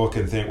 I look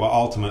and think, well,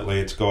 ultimately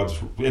it's God's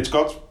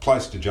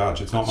place to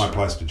judge. It's not my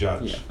place to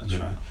judge.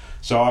 Right.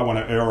 So I want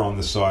to err on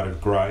the side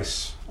of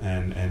grace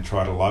and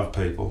try to love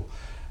people,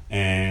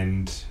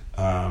 and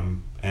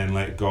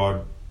let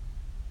God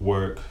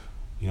work.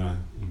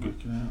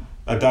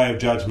 A day of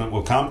judgment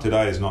will come.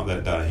 Today is not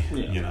that day.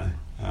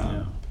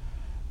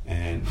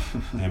 And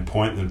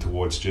point them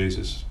towards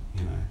Jesus.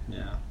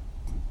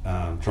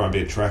 Try and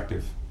be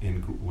attractive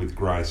with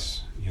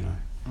grace.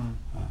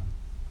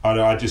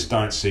 I just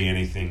don't see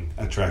anything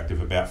attractive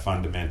about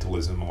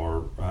fundamentalism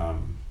or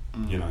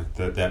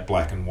that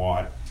black and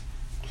white.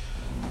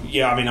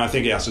 I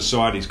think our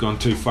society's gone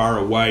too far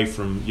away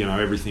from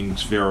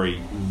everything's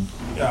very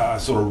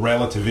sort of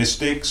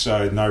relativistic,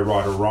 so no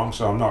right or wrong.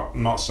 So I'm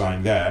not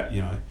saying that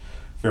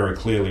very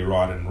clearly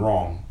right and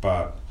wrong,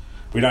 but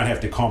we don't have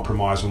to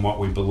compromise on what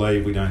we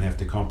believe. We don't have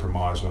to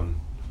compromise on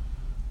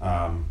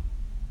how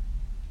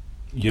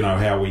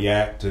we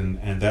act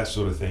and that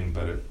sort of thing,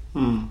 but it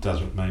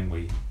doesn't mean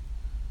we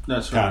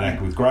can't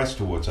act with grace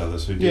towards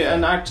others who do.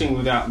 And acting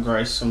without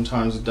grace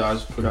sometimes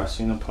does put us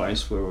in a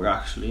place where we're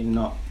actually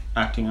not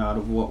acting out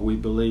of what we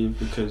believe,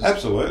 because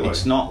absolutely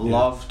it's not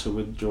love to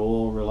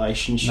withdraw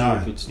relationship.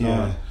 No, it's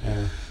not.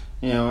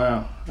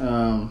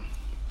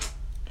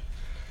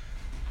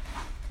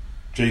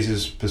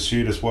 Jesus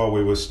pursued us while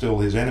we were still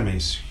his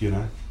enemies,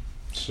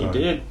 So he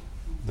did.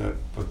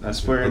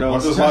 That's where it all.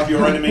 What does love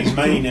your enemies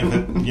mean if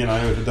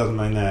it doesn't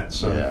mean that?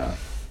 So yeah.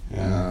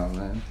 Oh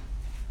man.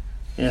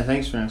 Yeah,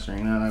 thanks for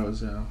answering that. That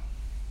was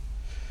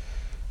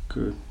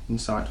good,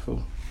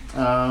 insightful.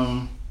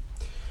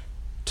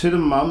 To the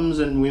mums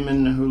and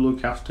women who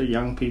look after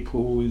young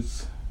people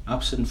with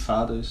absent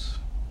fathers,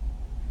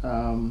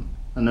 I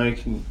know it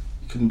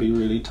can be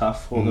really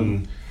tough for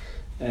them,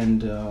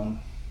 and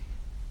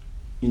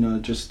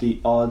just the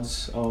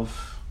odds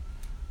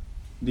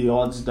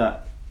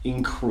that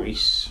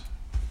increase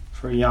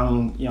for a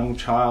young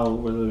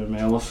child, whether they're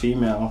male or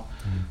female,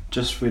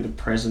 just with the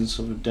presence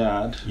of a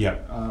dad,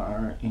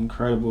 are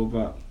incredible.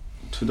 But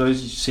to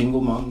those single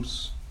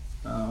mums,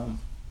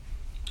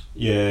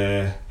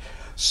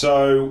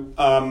 So,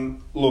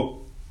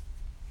 look,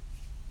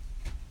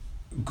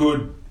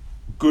 good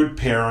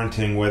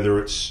parenting, whether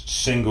it's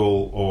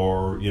single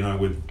or,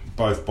 with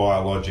both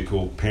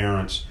biological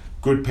parents,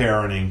 good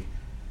parenting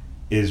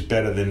is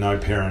better than no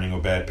parenting or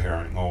bad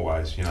parenting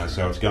always,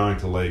 so it's going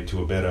to lead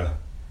to a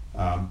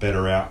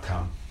better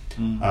outcome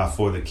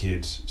for the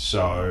kids.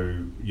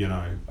 So,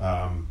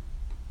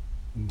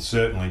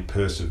 certainly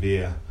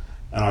persevere.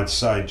 And I'd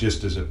say,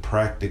 just as a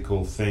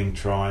practical thing,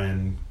 try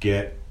and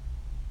get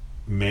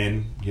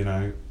men,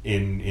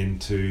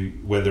 into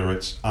whether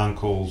it's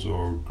uncles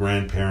or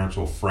grandparents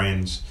or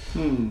friends,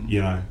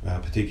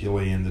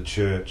 particularly in the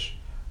church.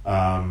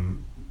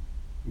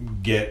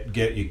 Get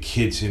your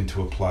kids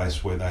into a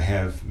place where they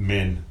have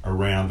men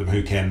around them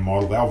who can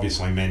model.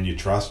 Obviously, men you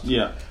trust.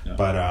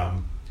 But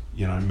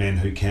men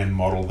who can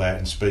model that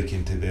and speak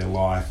into their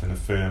life and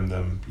affirm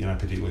them.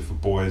 Particularly for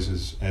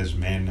boys as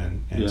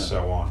men and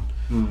so on.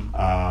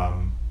 I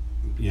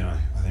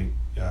think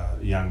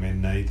young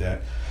men need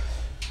that.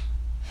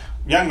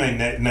 Young men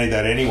need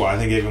that anyway, I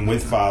think, even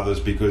with fathers,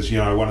 because,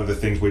 one of the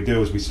things we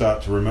do is we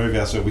start to remove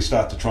ourselves, we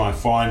start to try and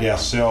find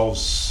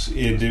ourselves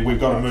we've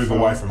got to move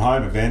away from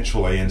home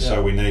eventually, and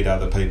so we need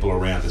other people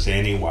around us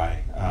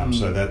anyway.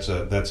 So that's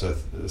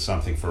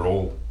something for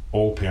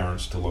all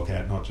parents to look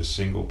at, not just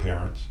single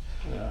parents.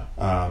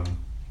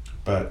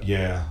 But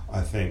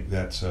I think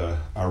that's a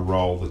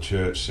role the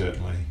church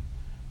certainly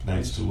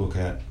needs to look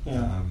at,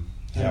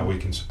 how we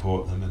can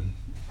support them. And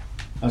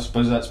I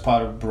suppose that's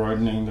part of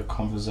broadening the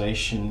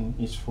conversation,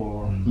 is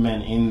for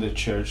men in the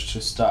church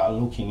to start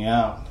looking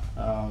out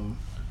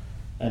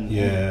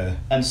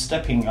and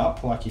stepping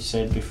up, like you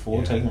said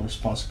before, taking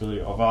responsibility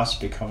of us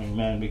becoming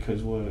men,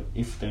 because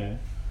if they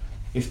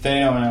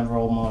don't have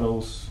role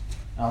models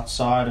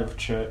outside of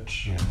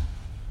church,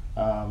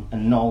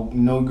 and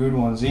no good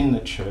ones in the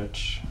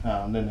church,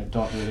 then they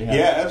don't really have.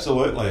 Yeah,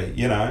 absolutely.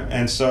 You know,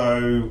 and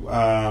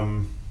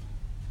so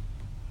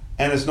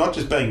and it's not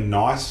just being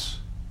nice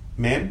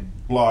men.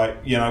 Like,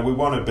 you know, we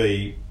want to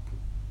be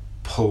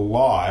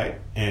polite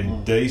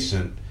and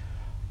decent,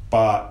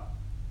 but,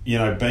 you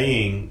know,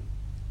 being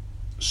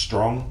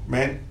strong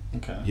men.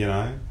 Okay. You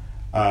know,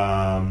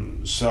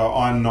 so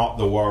I'm not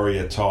the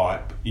warrior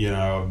type. You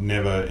know, I've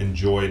never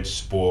enjoyed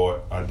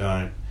sport. I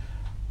don't.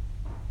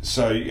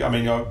 So I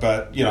mean,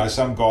 but you know,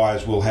 some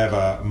guys will have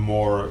a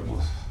more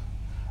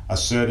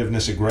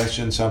assertiveness,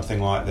 aggression, something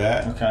like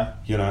that. Okay.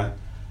 You know,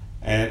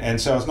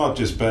 and so it's not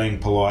just being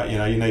polite. You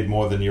know, you need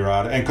more than your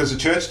art, and because the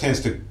church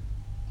tends to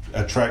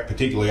attract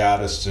particularly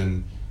artists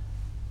and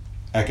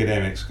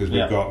academics, because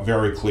we've got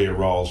very clear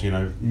roles. You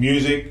know,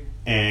 music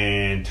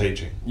and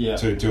teaching,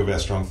 two of our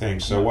strong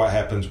things. So what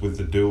happens with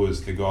the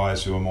doers, the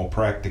guys who are more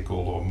practical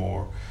or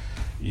more,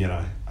 you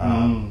know,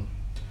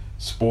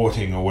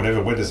 sporting or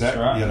whatever? Where does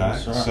that, you know?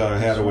 So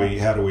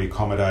how do we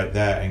accommodate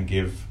that and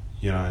give,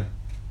 you know,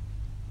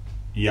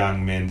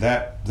 young men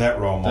that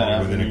role model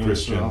within a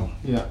Christian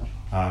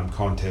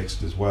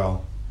context as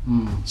well?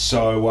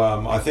 So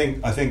I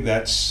think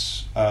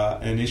that's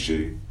an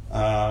issue.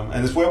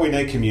 And it's where we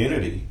need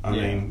community. I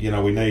mean, you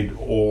know, we need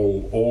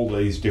all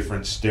these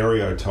different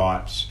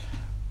stereotypes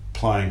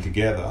playing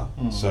together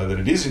so that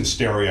it is in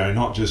stereo,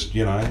 not just,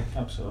 you know,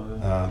 absolutely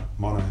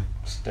mono.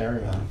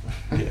 Stereo.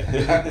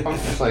 Yeah. I'm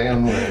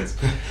playing words.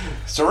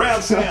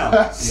 Surround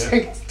sound.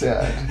 Thanks,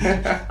 Dad.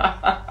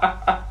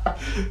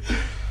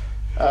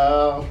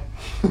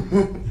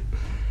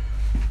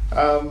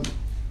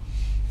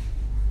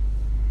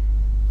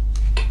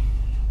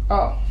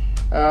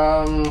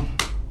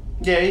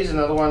 Yeah, here's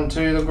another one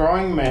too. The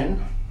growing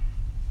men,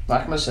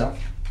 like myself,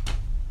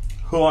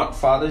 who aren't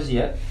fathers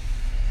yet,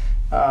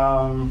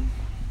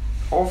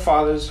 or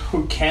fathers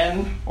who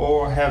can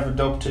or have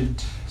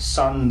adopted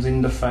sons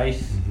in the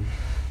faith.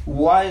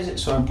 Why is it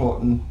so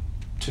important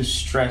to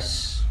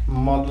stress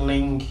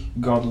modelling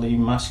godly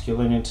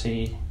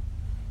masculinity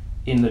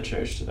in the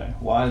church today?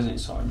 Why is it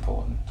so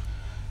important?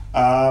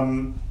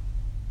 I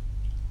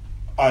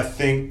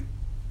think,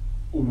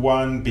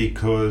 one,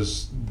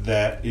 because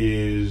that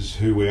is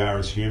who we are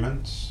as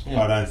humans.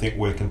 I don't think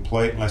we're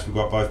complete unless we've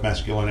got both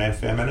masculine and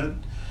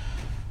feminine.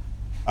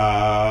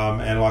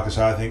 And like I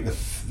say, I think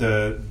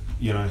the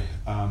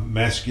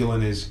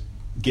masculine is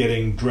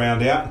getting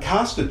drowned out and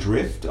cast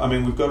adrift. I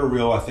mean, we've got a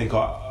real, I think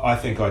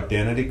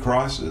identity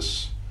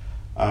crisis.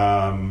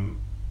 And,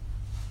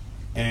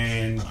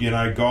 you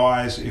know,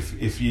 guys,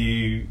 if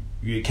you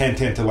can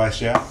tend to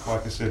lash out,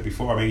 like I said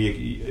before. I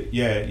mean,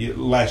 you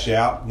lash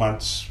out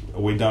once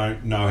we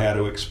don't know how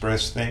to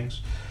express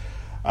things.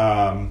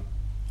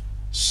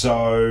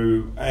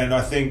 So, and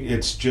I think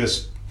it's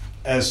just,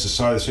 as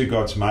society, who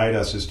God's made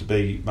us is to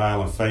be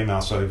male and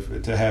female, so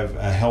to have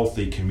a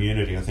healthy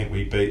community, I think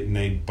we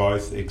need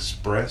both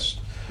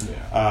expressed.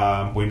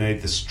 We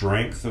need the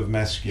strength of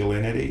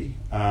masculinity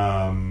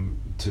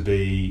to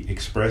be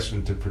expressed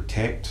and to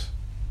protect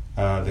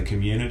the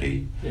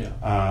community.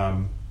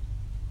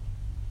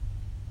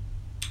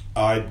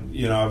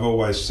 I've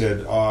always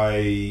said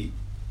I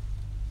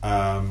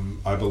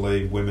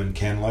believe women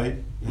can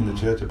lead in the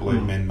church. I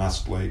believe men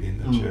must lead in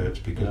the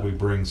church because we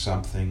bring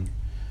something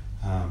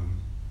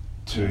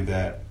to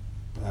that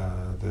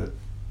that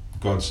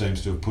God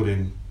seems to have put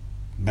in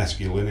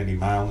masculinity,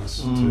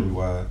 maleness,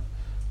 to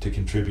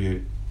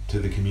contribute to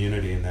the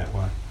community in that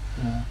way.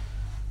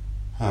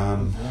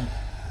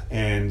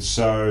 And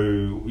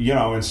so, you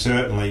know, and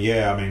certainly,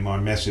 I mean, my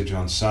message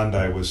on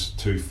Sunday was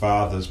to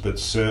fathers, but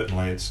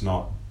certainly it's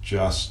not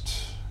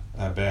just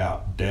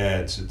about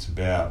dads, it's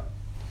about,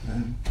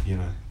 you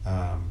know,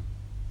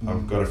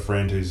 I've got a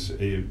friend who's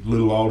a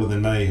little older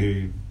than me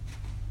who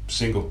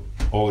single,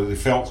 or he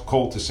felt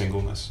called to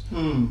singleness,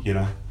 you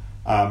know.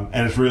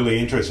 And it's really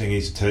interesting,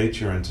 he's a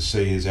teacher, and to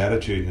see his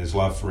attitude and his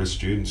love for his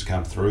students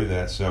come through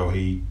that. So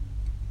he,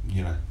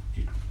 you know,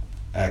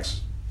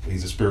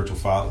 he's a spiritual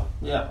father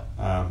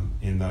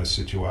in those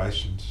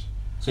situations.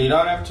 So you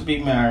don't have to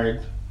be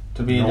married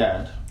to be a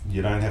dad?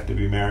 You don't have to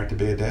be married to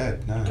be a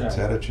dad. No, it's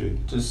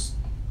attitude. Just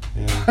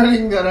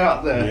putting that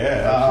out there.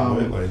 Yeah,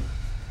 absolutely.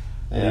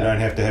 You don't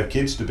have to have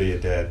kids to be a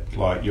dad,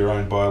 like your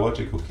own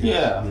biological kids. You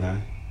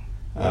know.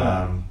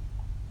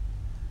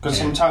 Because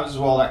sometimes as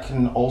well that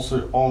can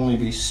also only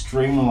be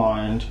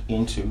streamlined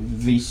into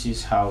this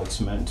is how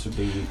it's meant to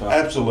be. But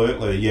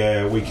absolutely,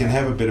 we can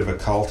have a bit of a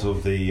cult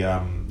of the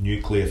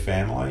nuclear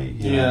family.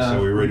 You know?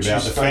 So we read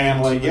about the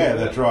family.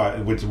 That's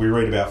right. We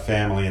read about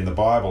family in the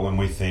Bible, and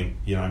we think,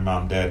 you know,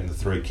 mum, dad, and the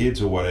 3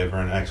 kids or whatever.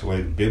 And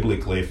actually,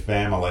 biblically,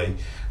 family,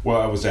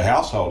 well, it was a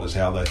household, is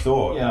how they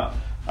thought.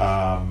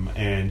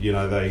 And you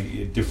know,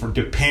 they different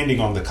depending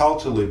on the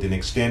culture, lived in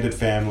extended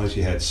families.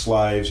 You had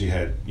slaves. You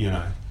had, you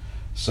know.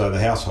 So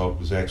the household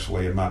was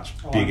actually a much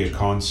bigger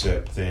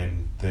concept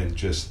than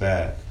just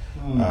that.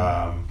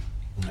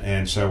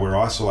 And so we're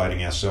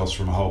isolating ourselves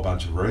from a whole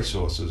bunch of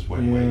resources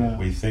when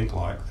we think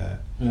like that.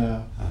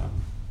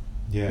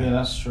 Yeah,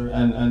 that's true.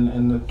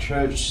 And the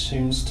church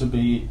seems to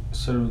be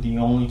sort of the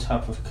only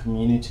type of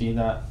community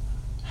that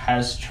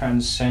has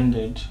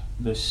transcended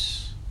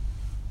this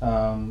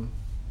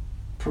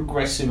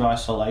progressive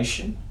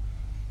isolation.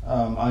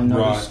 I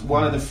noticed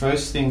one of the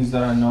first things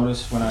that I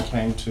noticed when I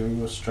came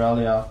to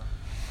Australia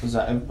was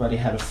that everybody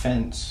had a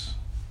fence.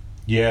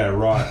 Yeah,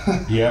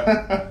 right.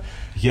 Yeah.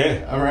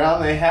 Yeah.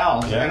 Around their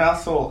house. Yeah. And I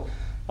thought,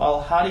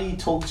 well, how do you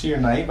talk to your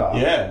neighbour?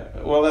 Yeah,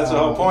 well, that's the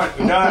whole point.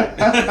 We don't.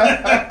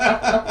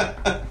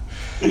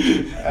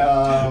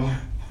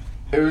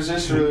 It was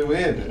just really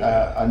weird.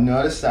 I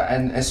noticed that,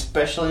 and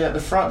especially at the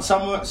front,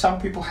 some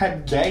people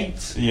had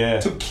gates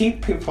to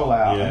keep people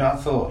out, and I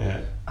thought,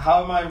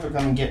 how am I ever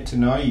going to get to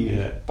know you?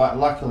 Yeah. But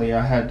luckily,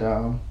 I had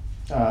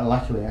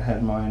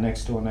my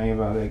next door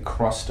neighbour. They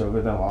crossed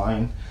over the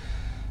line,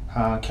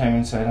 came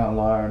and said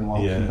hello and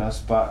welcomed us.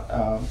 But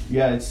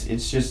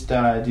it's just the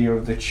idea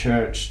of the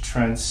church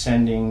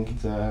transcending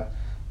the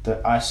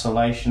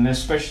isolation,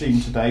 especially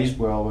in today's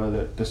world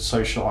where the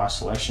social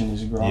isolation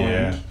is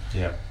growing.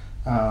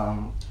 I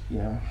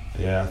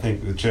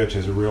think the church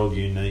has a real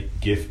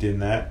unique gift in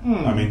that.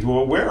 Mm. I mean,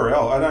 well, where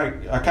else?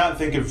 I can't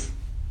think of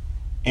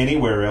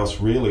anywhere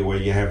else really where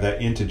you have that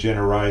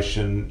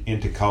intergeneration,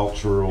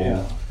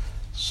 intercultural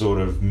sort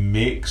of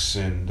mix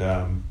and.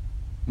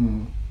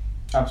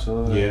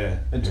 Absolutely. Yeah.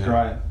 It's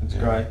great. It's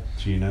great.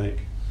 It's unique.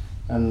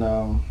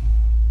 And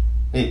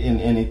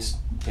it's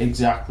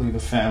exactly the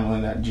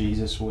family that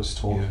Jesus was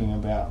talking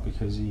about,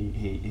 because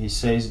he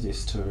says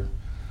this to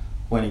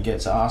when he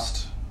gets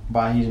asked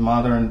by his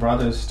mother and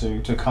brothers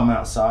to come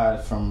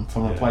outside from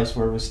a place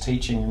where he was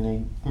teaching, and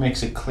he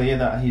makes it clear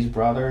that his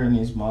brother and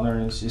his mother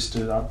and his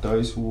sister are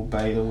those who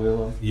obey the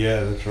will of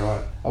that's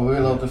right.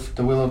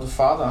 The will of the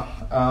Father.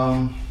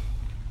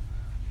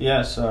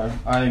 So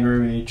I agree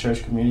with you.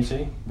 Church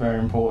community, very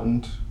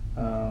important.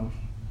 But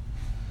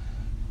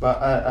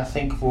I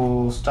think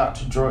we'll start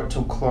to draw it to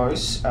a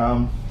close.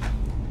 And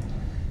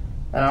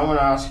I want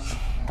to ask,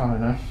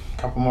 a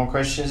couple more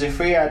questions. If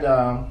we had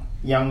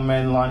young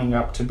men lining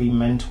up to be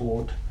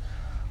mentored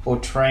or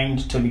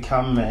trained to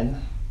become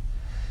men,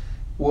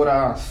 what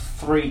are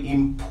 3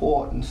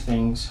 important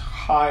things,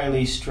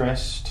 highly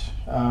stressed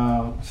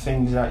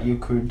things that you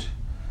could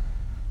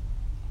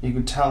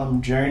tell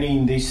them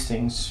journeying these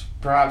things?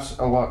 Perhaps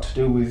a lot to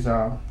do with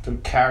the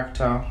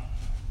character.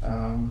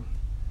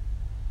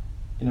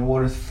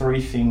 What are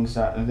 3 things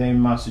that they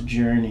must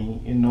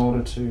journey in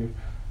order to,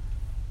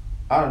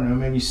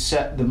 maybe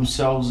set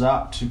themselves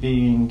up to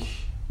being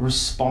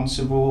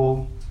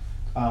responsible,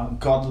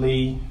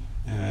 godly,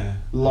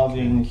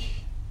 loving,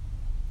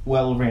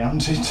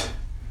 well-rounded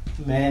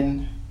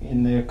men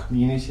in their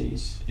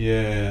communities?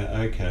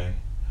 Yeah, okay.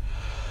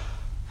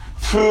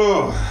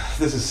 Phew,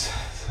 this is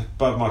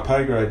above my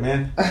pay grade,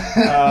 man.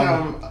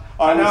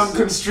 I know I'm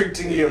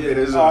constricting you a bit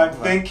as well. I'm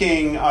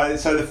thinking,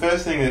 so the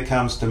first thing that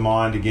comes to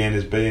mind again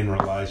is be in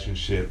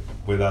relationship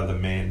with other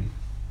men,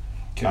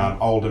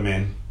 older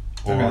men,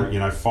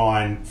 or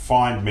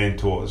find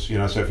mentors.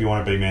 So if you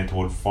want to be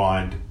mentored,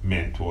 find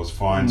mentors,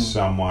 find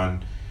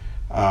someone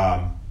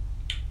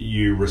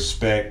you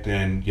respect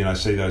and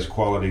see those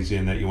qualities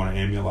in that you want to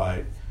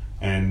emulate.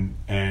 And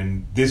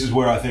this is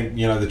where I think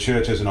the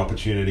church has an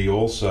opportunity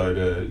also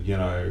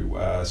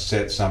to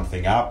set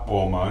something up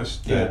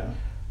almost that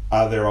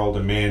are there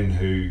older men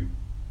who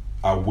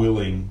are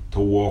willing to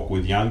walk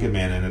with younger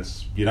men,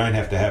 and you don't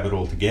have to have it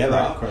all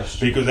together,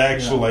 because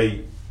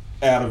actually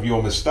out of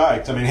your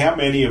mistakes, I mean, how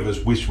many of us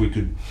wish we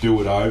could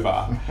do it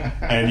over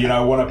and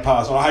want to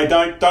pass on, hey,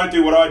 don't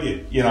do what I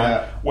did,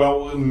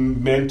 well,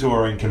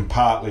 mentoring can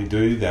partly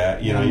do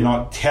that. You're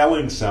not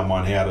telling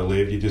someone how to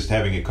live, you're just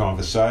having a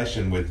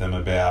conversation with them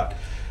about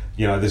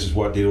this is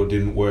what did or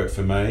didn't work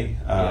for me.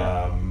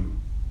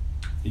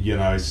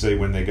 See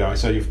when they're going,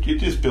 so you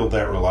just build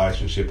that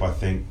relationship, I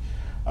think.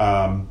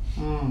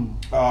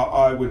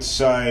 I would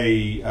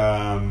say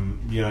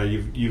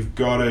you've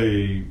got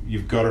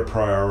to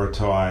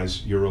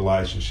prioritize your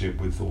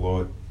relationship with the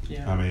Lord.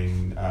 I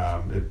mean,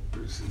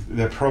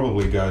 that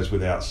probably goes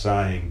without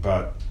saying,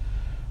 but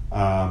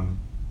and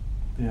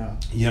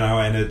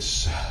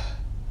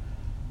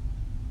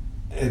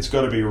it's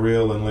got to be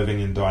real and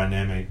living in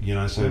dynamic,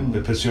 so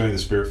pursuing the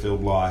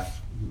spirit-filled life.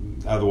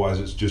 Otherwise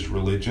it's just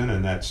religion,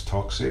 and that's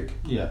toxic.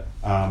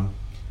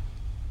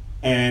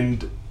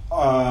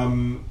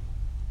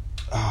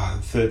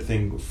 Third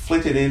thing,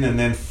 flit it in and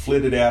then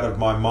flit it out of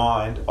my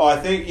mind. I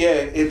think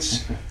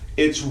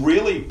it's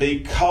really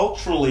be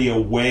culturally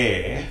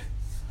aware.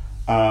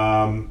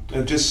 And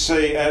just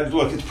see, and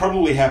look, it's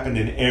probably happened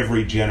in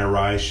every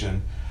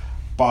generation,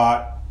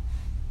 but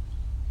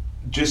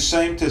just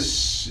seem to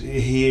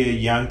hear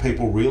young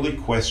people really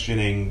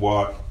questioning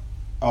what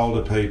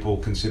older people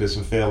consider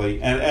some fairly,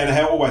 and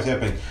how always have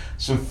been,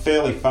 some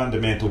fairly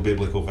fundamental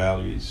biblical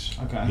values.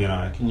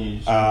 Can you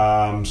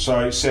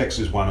so sex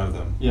is one of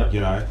them.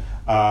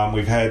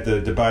 We've had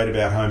the debate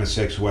about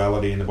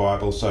homosexuality in the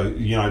Bible, so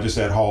just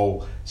that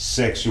whole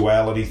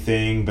sexuality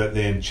thing, but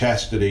then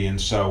chastity and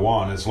so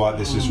on. It's like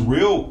there's this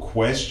real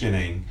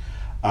questioning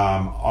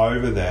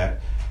over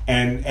that,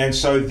 And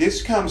so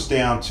this comes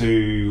down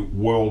to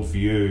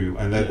worldview,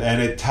 and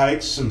it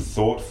takes some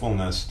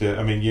thoughtfulness.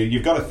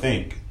 You've got to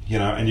think,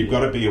 and you've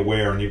got to be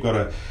aware, and you've got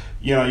to,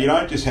 you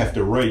don't just have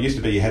to read. It used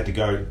to be you had to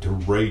go to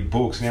read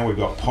books. Now we've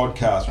got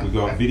podcasts, we've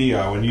got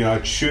video,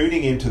 and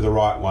tuning into the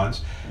right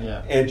ones.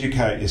 Yeah.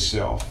 Educate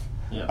yourself,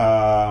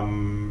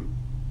 and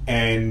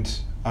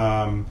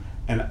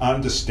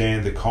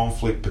understand the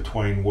conflict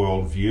between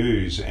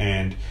worldviews.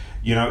 And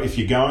if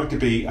you're going to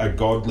be a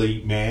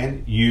godly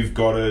man,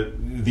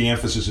 the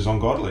emphasis is on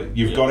godly.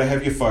 You've got to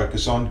have your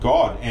focus on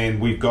God, and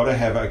we've got to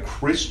have a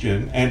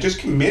Christian, and just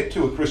commit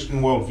to a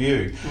Christian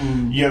worldview.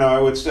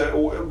 It's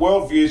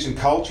worldviews and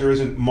culture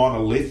isn't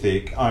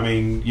monolithic.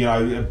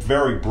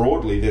 Very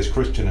broadly, there's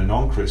Christian and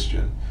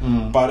non-Christian.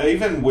 But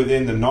even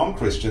within the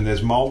non-Christian,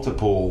 there's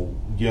multiple,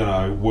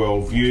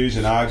 worldviews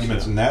and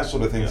arguments and that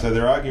sort of thing. So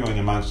they're arguing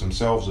amongst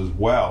themselves as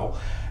well.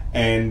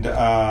 And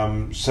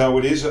so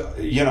it is,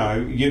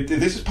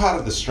 this is part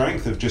of the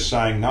strength of just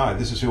saying, no,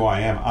 this is who I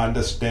am,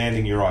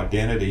 understanding your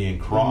identity in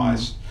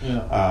Christ,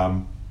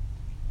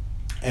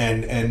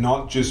 and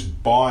not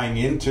just buying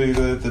into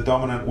the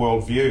dominant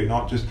worldview,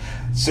 not just...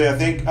 See, I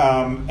think,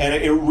 and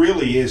it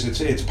really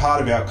is, it's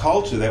part of our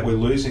culture that we're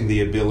losing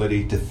the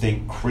ability to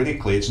think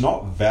critically. It's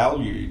not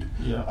valued.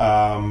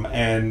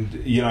 And,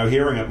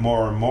 hearing it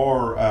more and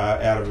more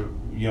out of...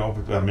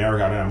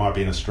 America, I don't know, it might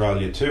be in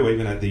Australia too,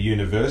 even at the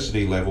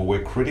university level,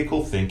 where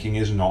critical thinking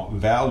is not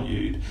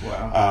valued.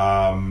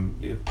 Wow.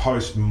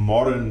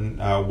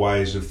 Postmodern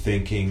ways of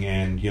thinking,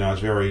 and,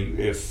 it's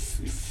very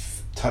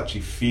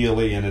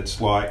touchy-feely, and it's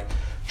like,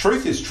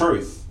 truth is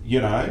truth,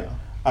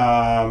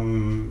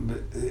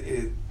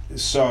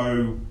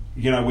 So,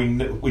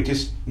 we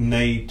just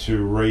need to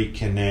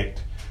reconnect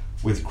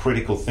with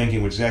critical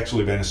thinking, which has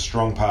actually been a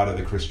strong part of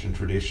the Christian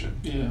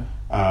tradition.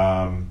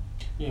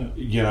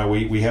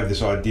 We have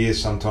this idea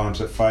sometimes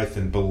that faith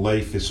and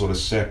belief is sort of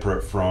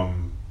separate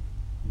from,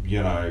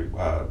 the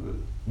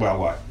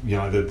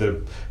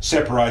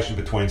separation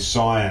between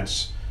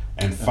science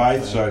and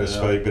faith, so to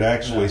speak. But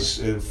actually,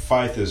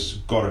 faith has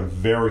got a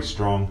very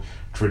strong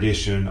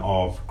tradition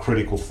of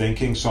critical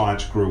thinking.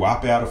 Science grew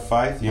up out of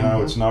faith.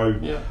 It's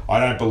I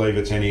don't believe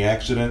it's any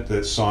accident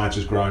that science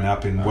has grown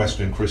up in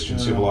Western Christian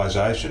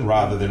civilization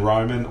rather than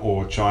Roman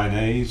or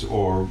Chinese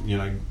or,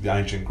 the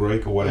ancient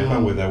Greek or whatever,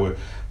 where they were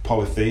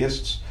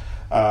polytheists.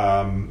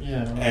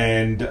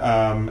 And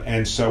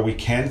so we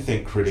can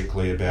think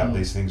critically about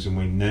these things, and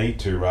we need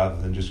to,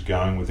 rather than just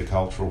going with the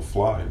cultural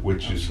flow,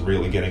 which is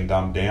really getting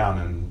dumbed down,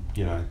 and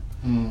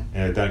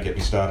don't get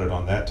me started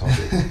on that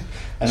topic.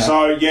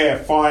 So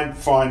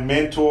find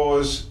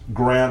mentors,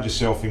 ground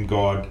yourself in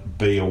God,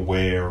 be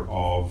aware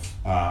of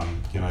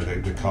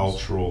the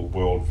cultural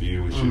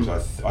worldview issues.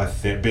 I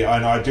think,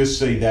 and I just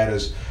see that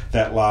as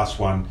that last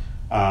one.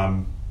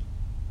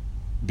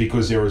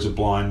 Because there is a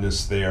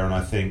blindness there, and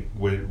I think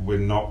we're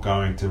not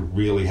going to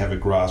really have a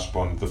grasp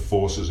on the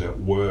forces at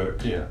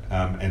work.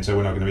 And so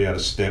we're not going to be able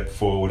to step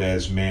forward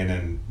as men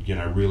and,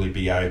 really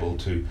be able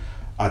to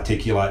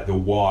articulate the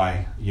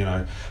why,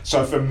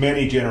 So for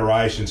many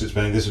generations it's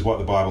been, this is what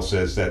the Bible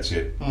says, that's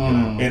it,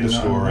 end of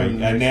story.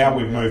 And now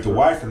we've moved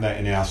away from that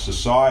in our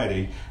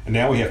society, and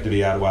now we have to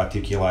be able to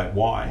articulate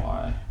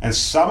why. And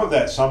some of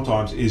that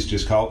sometimes is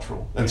just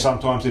cultural, and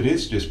sometimes it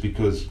is just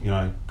because,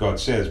 God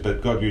says,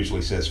 but God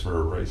usually says for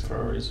a reason.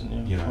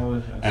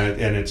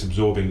 And it's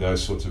absorbing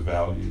those sorts of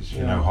values,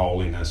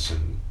 holiness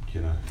and,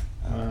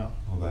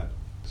 all that.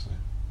 So.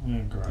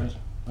 Yeah, great.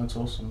 That's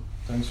awesome.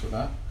 Thanks for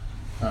that.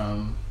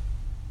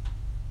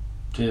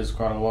 There's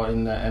quite a lot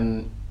in there,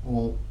 and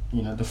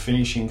the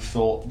finishing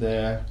thought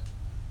there,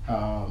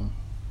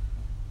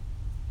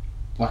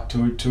 like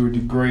to a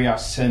degree, I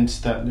sense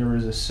that there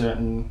is a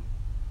certain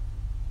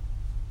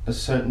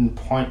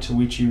point to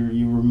which you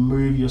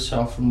remove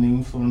yourself from the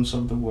influence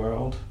of the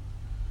world,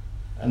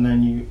 and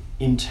then you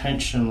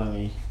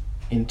intentionally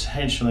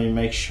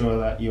make sure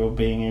that you're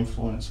being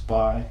influenced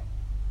by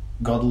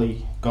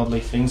godly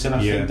things. And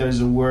I think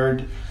there's a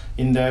word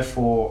in there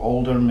for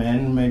older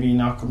men, maybe in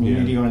our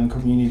community or in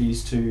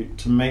communities,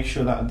 to make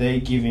sure that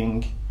they're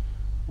giving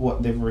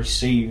what they've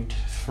received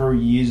through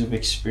years of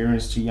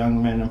experience to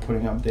young men and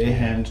putting up their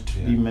hand to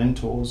be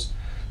mentors,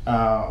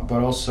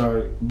 but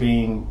also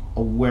being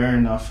aware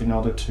enough in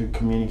order to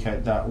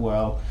communicate that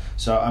well.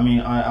 So I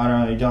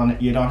don't know,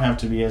 you don't have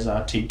to be as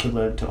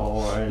articulate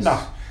or as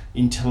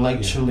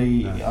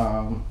intellectually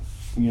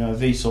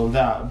this or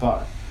that,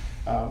 but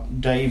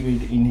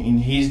David in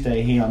his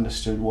day, he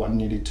understood what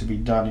needed to be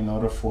done in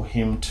order for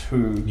him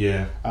to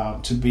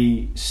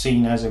be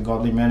seen as a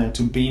godly man and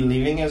to be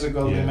living as a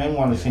godly man.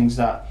 One of the things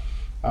that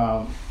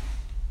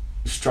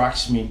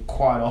strikes me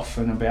quite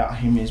often about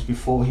him is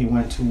before he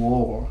went to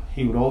war,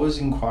 he would always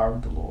inquire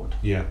of the Lord.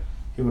 He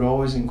would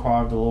always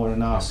inquire of the Lord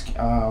and ask.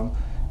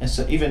 And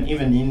so even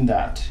in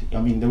that, there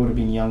would have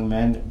been young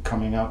men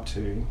coming up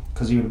to,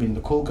 because he would have been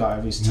the cool guy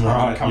of his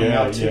time, coming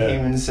up to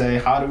him and say,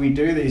 how do we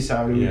do this?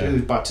 How do we do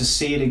this? But to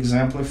see it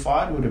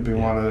exemplified would have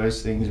been one of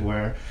those things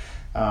where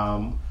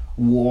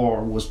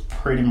war was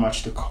pretty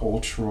much the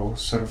cultural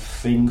sort of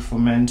thing for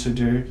men to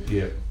do.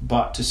 Yeah.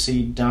 But to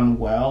see it done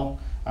well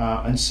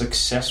and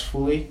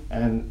successfully,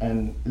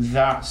 and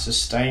that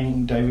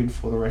sustaining David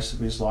for the rest of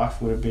his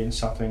life would have been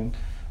something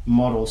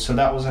model. So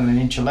that wasn't an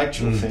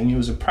intellectual thing, it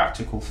was a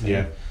practical thing.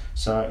 Yeah.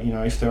 So, you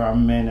know, if there are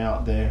men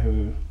out there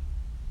who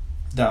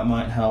that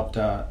might help,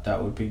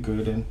 that would be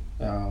good.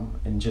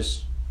 And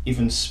just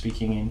even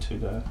speaking into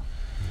the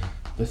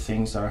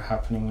things that are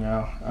happening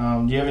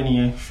now. Do you have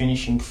any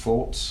finishing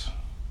thoughts?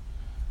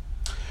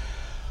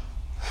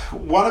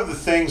 One of the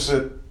things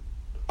that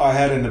I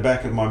had in the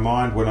back of my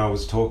mind when I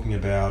was talking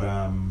about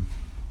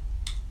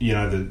you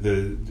know,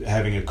 the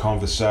having a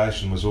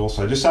conversation was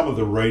also just some of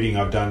the reading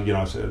I've done. You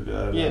know,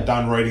 I've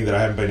done reading that I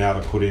haven't been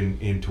able to put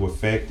into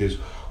effect. Is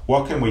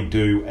what can we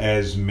do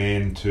as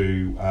men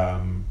to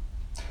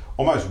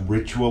almost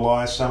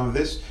ritualize some of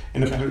this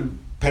in the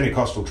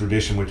Pentecostal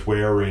tradition, which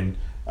we're in.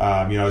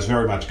 You know, it's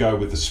very much go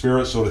with the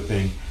Spirit sort of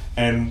thing,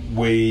 and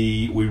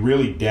we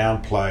really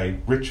downplay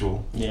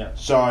ritual. Yeah.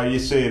 So you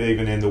see it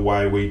even in the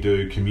way we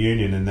do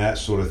communion and that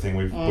sort of thing.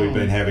 We've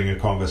been having a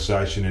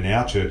conversation in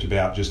our church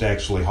about just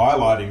actually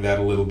highlighting that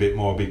a little bit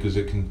more, because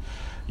it can,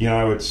 you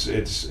know,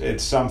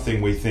 it's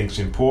something we think's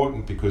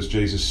important because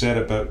Jesus said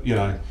it, but you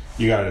know,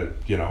 you go to,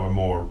 you know, a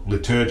more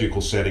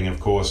liturgical setting,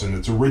 of course, and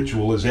it's a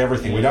ritual is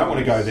everything. We don't want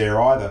to go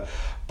there either.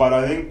 But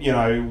I think, you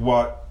know,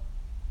 what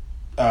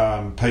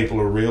people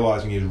are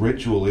realising is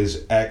ritual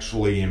is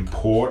actually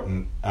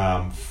important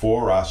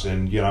for us,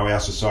 and you know, our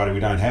society, we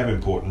don't have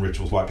important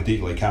rituals, like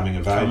particularly coming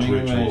of age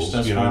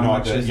rituals. You know,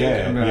 not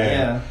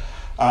that,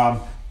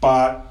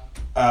 but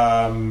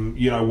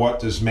you know, what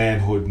does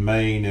manhood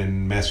mean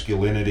and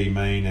masculinity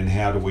mean, and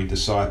how do we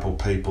disciple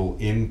people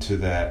into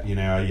that? You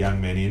know, our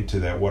young men into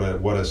that. What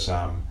are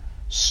some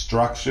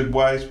structured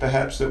ways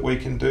perhaps that we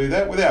can do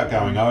that without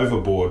going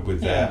overboard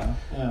with that,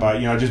 but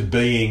you know, just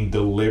being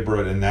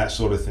deliberate and that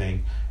sort of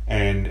thing,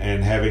 and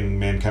having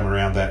men come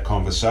around that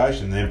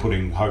conversation, and then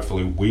putting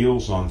hopefully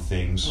wheels on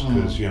things,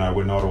 because you know,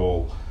 we're not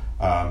all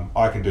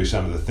I can do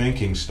some of the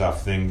thinking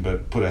stuff thing,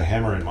 but put a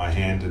hammer in my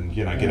hand and,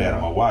 you know, get out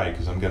of my way,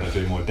 because I'm going to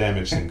do more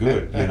damage than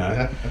good, you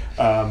know.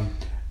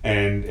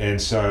 And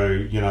so,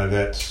 you know,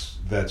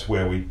 that's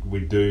where we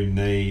do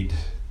need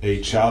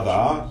each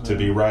other to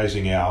be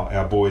raising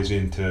our boys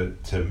into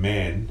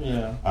men,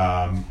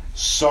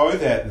 so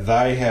that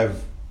they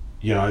have,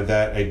 you know,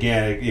 that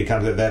again it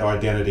comes to that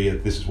identity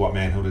of this is what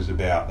manhood is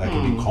about. They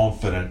can be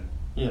confident,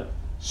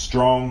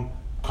 strong,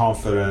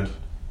 confident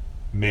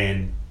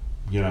men,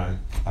 you know,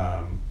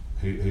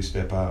 who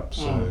step up.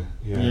 So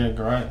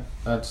great.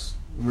 That's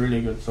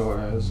really good thought.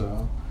 As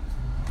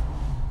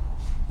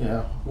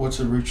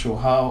what's a ritual?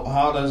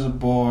 How does a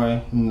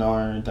boy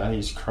know that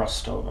he's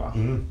crossed over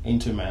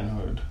into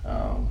manhood?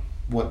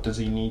 What does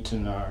he need to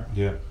know?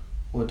 Yeah.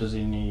 What does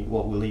he need?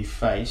 What will he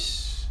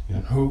face? Yeah.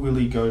 And who will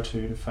he go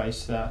to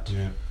face that?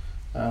 Yeah.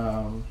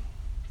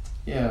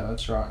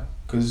 That's right.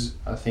 Because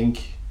I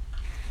think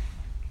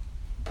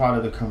part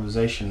of the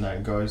conversation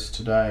that goes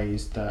today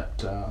is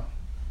that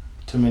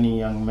too many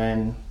young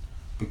men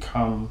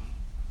become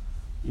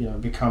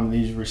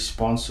these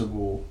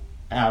responsible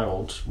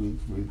adults with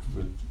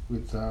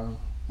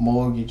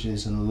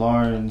mortgages and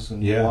loans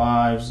and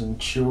wives and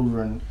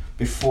children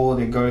before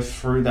they go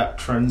through that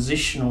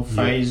transitional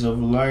phase of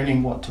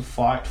learning what to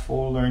fight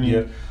for,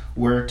 learning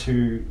where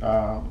to,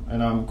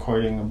 and I'm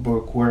quoting a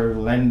book, where to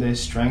lend their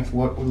strength,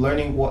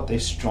 learning what they're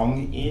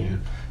strong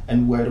in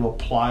and where to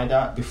apply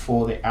that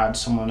before they add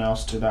someone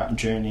else to that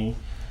journey,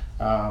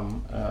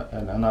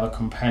 and another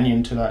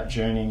companion to that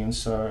journey. And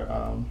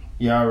so,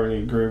 I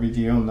really agree with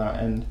you on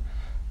that. And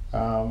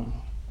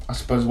I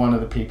suppose one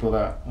of the people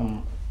that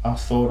I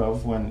thought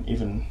of when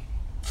even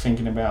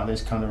thinking about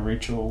this kind of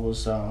ritual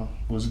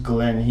was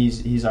Glenn.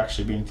 He's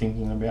actually been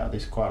thinking about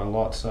this quite a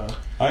lot. So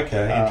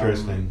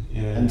interesting.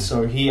 And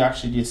so he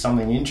actually did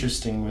something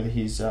interesting with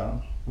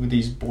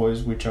his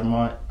boys, which I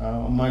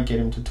might get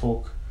him to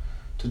talk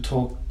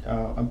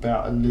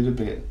about a little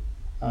bit.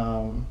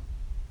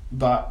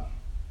 But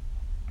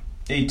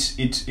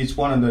it's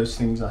one of those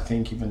things I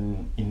think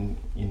even in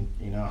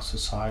our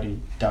society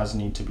does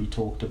need to be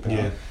talked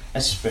about,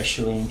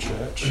 especially in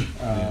church,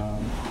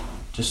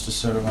 just to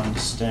sort of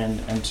understand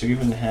and to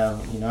even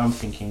have, you know, I'm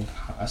thinking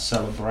a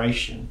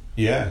celebration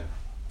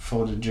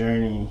for the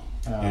journey,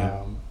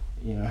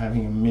 you know,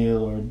 having a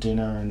meal or a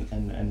dinner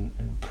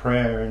and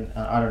prayer and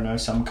I don't know,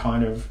 some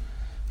kind of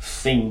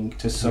thing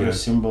to sort of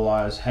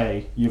symbolize,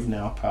 hey, you've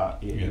now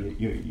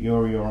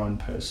you're your own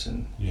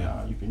person,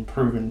 you've been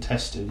proven,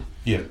 tested,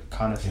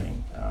 kind of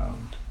thing.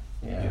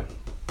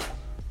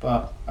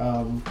 But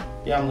I'm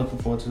looking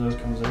forward to those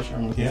conversations.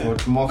 I'm looking forward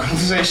to more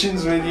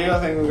conversations with you. I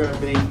think we're going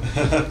to be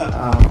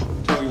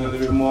talking a little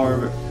bit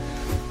more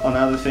on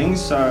other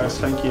things. So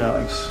thank you,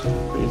 Alex,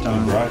 for your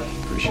time. Right.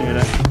 Appreciate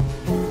it.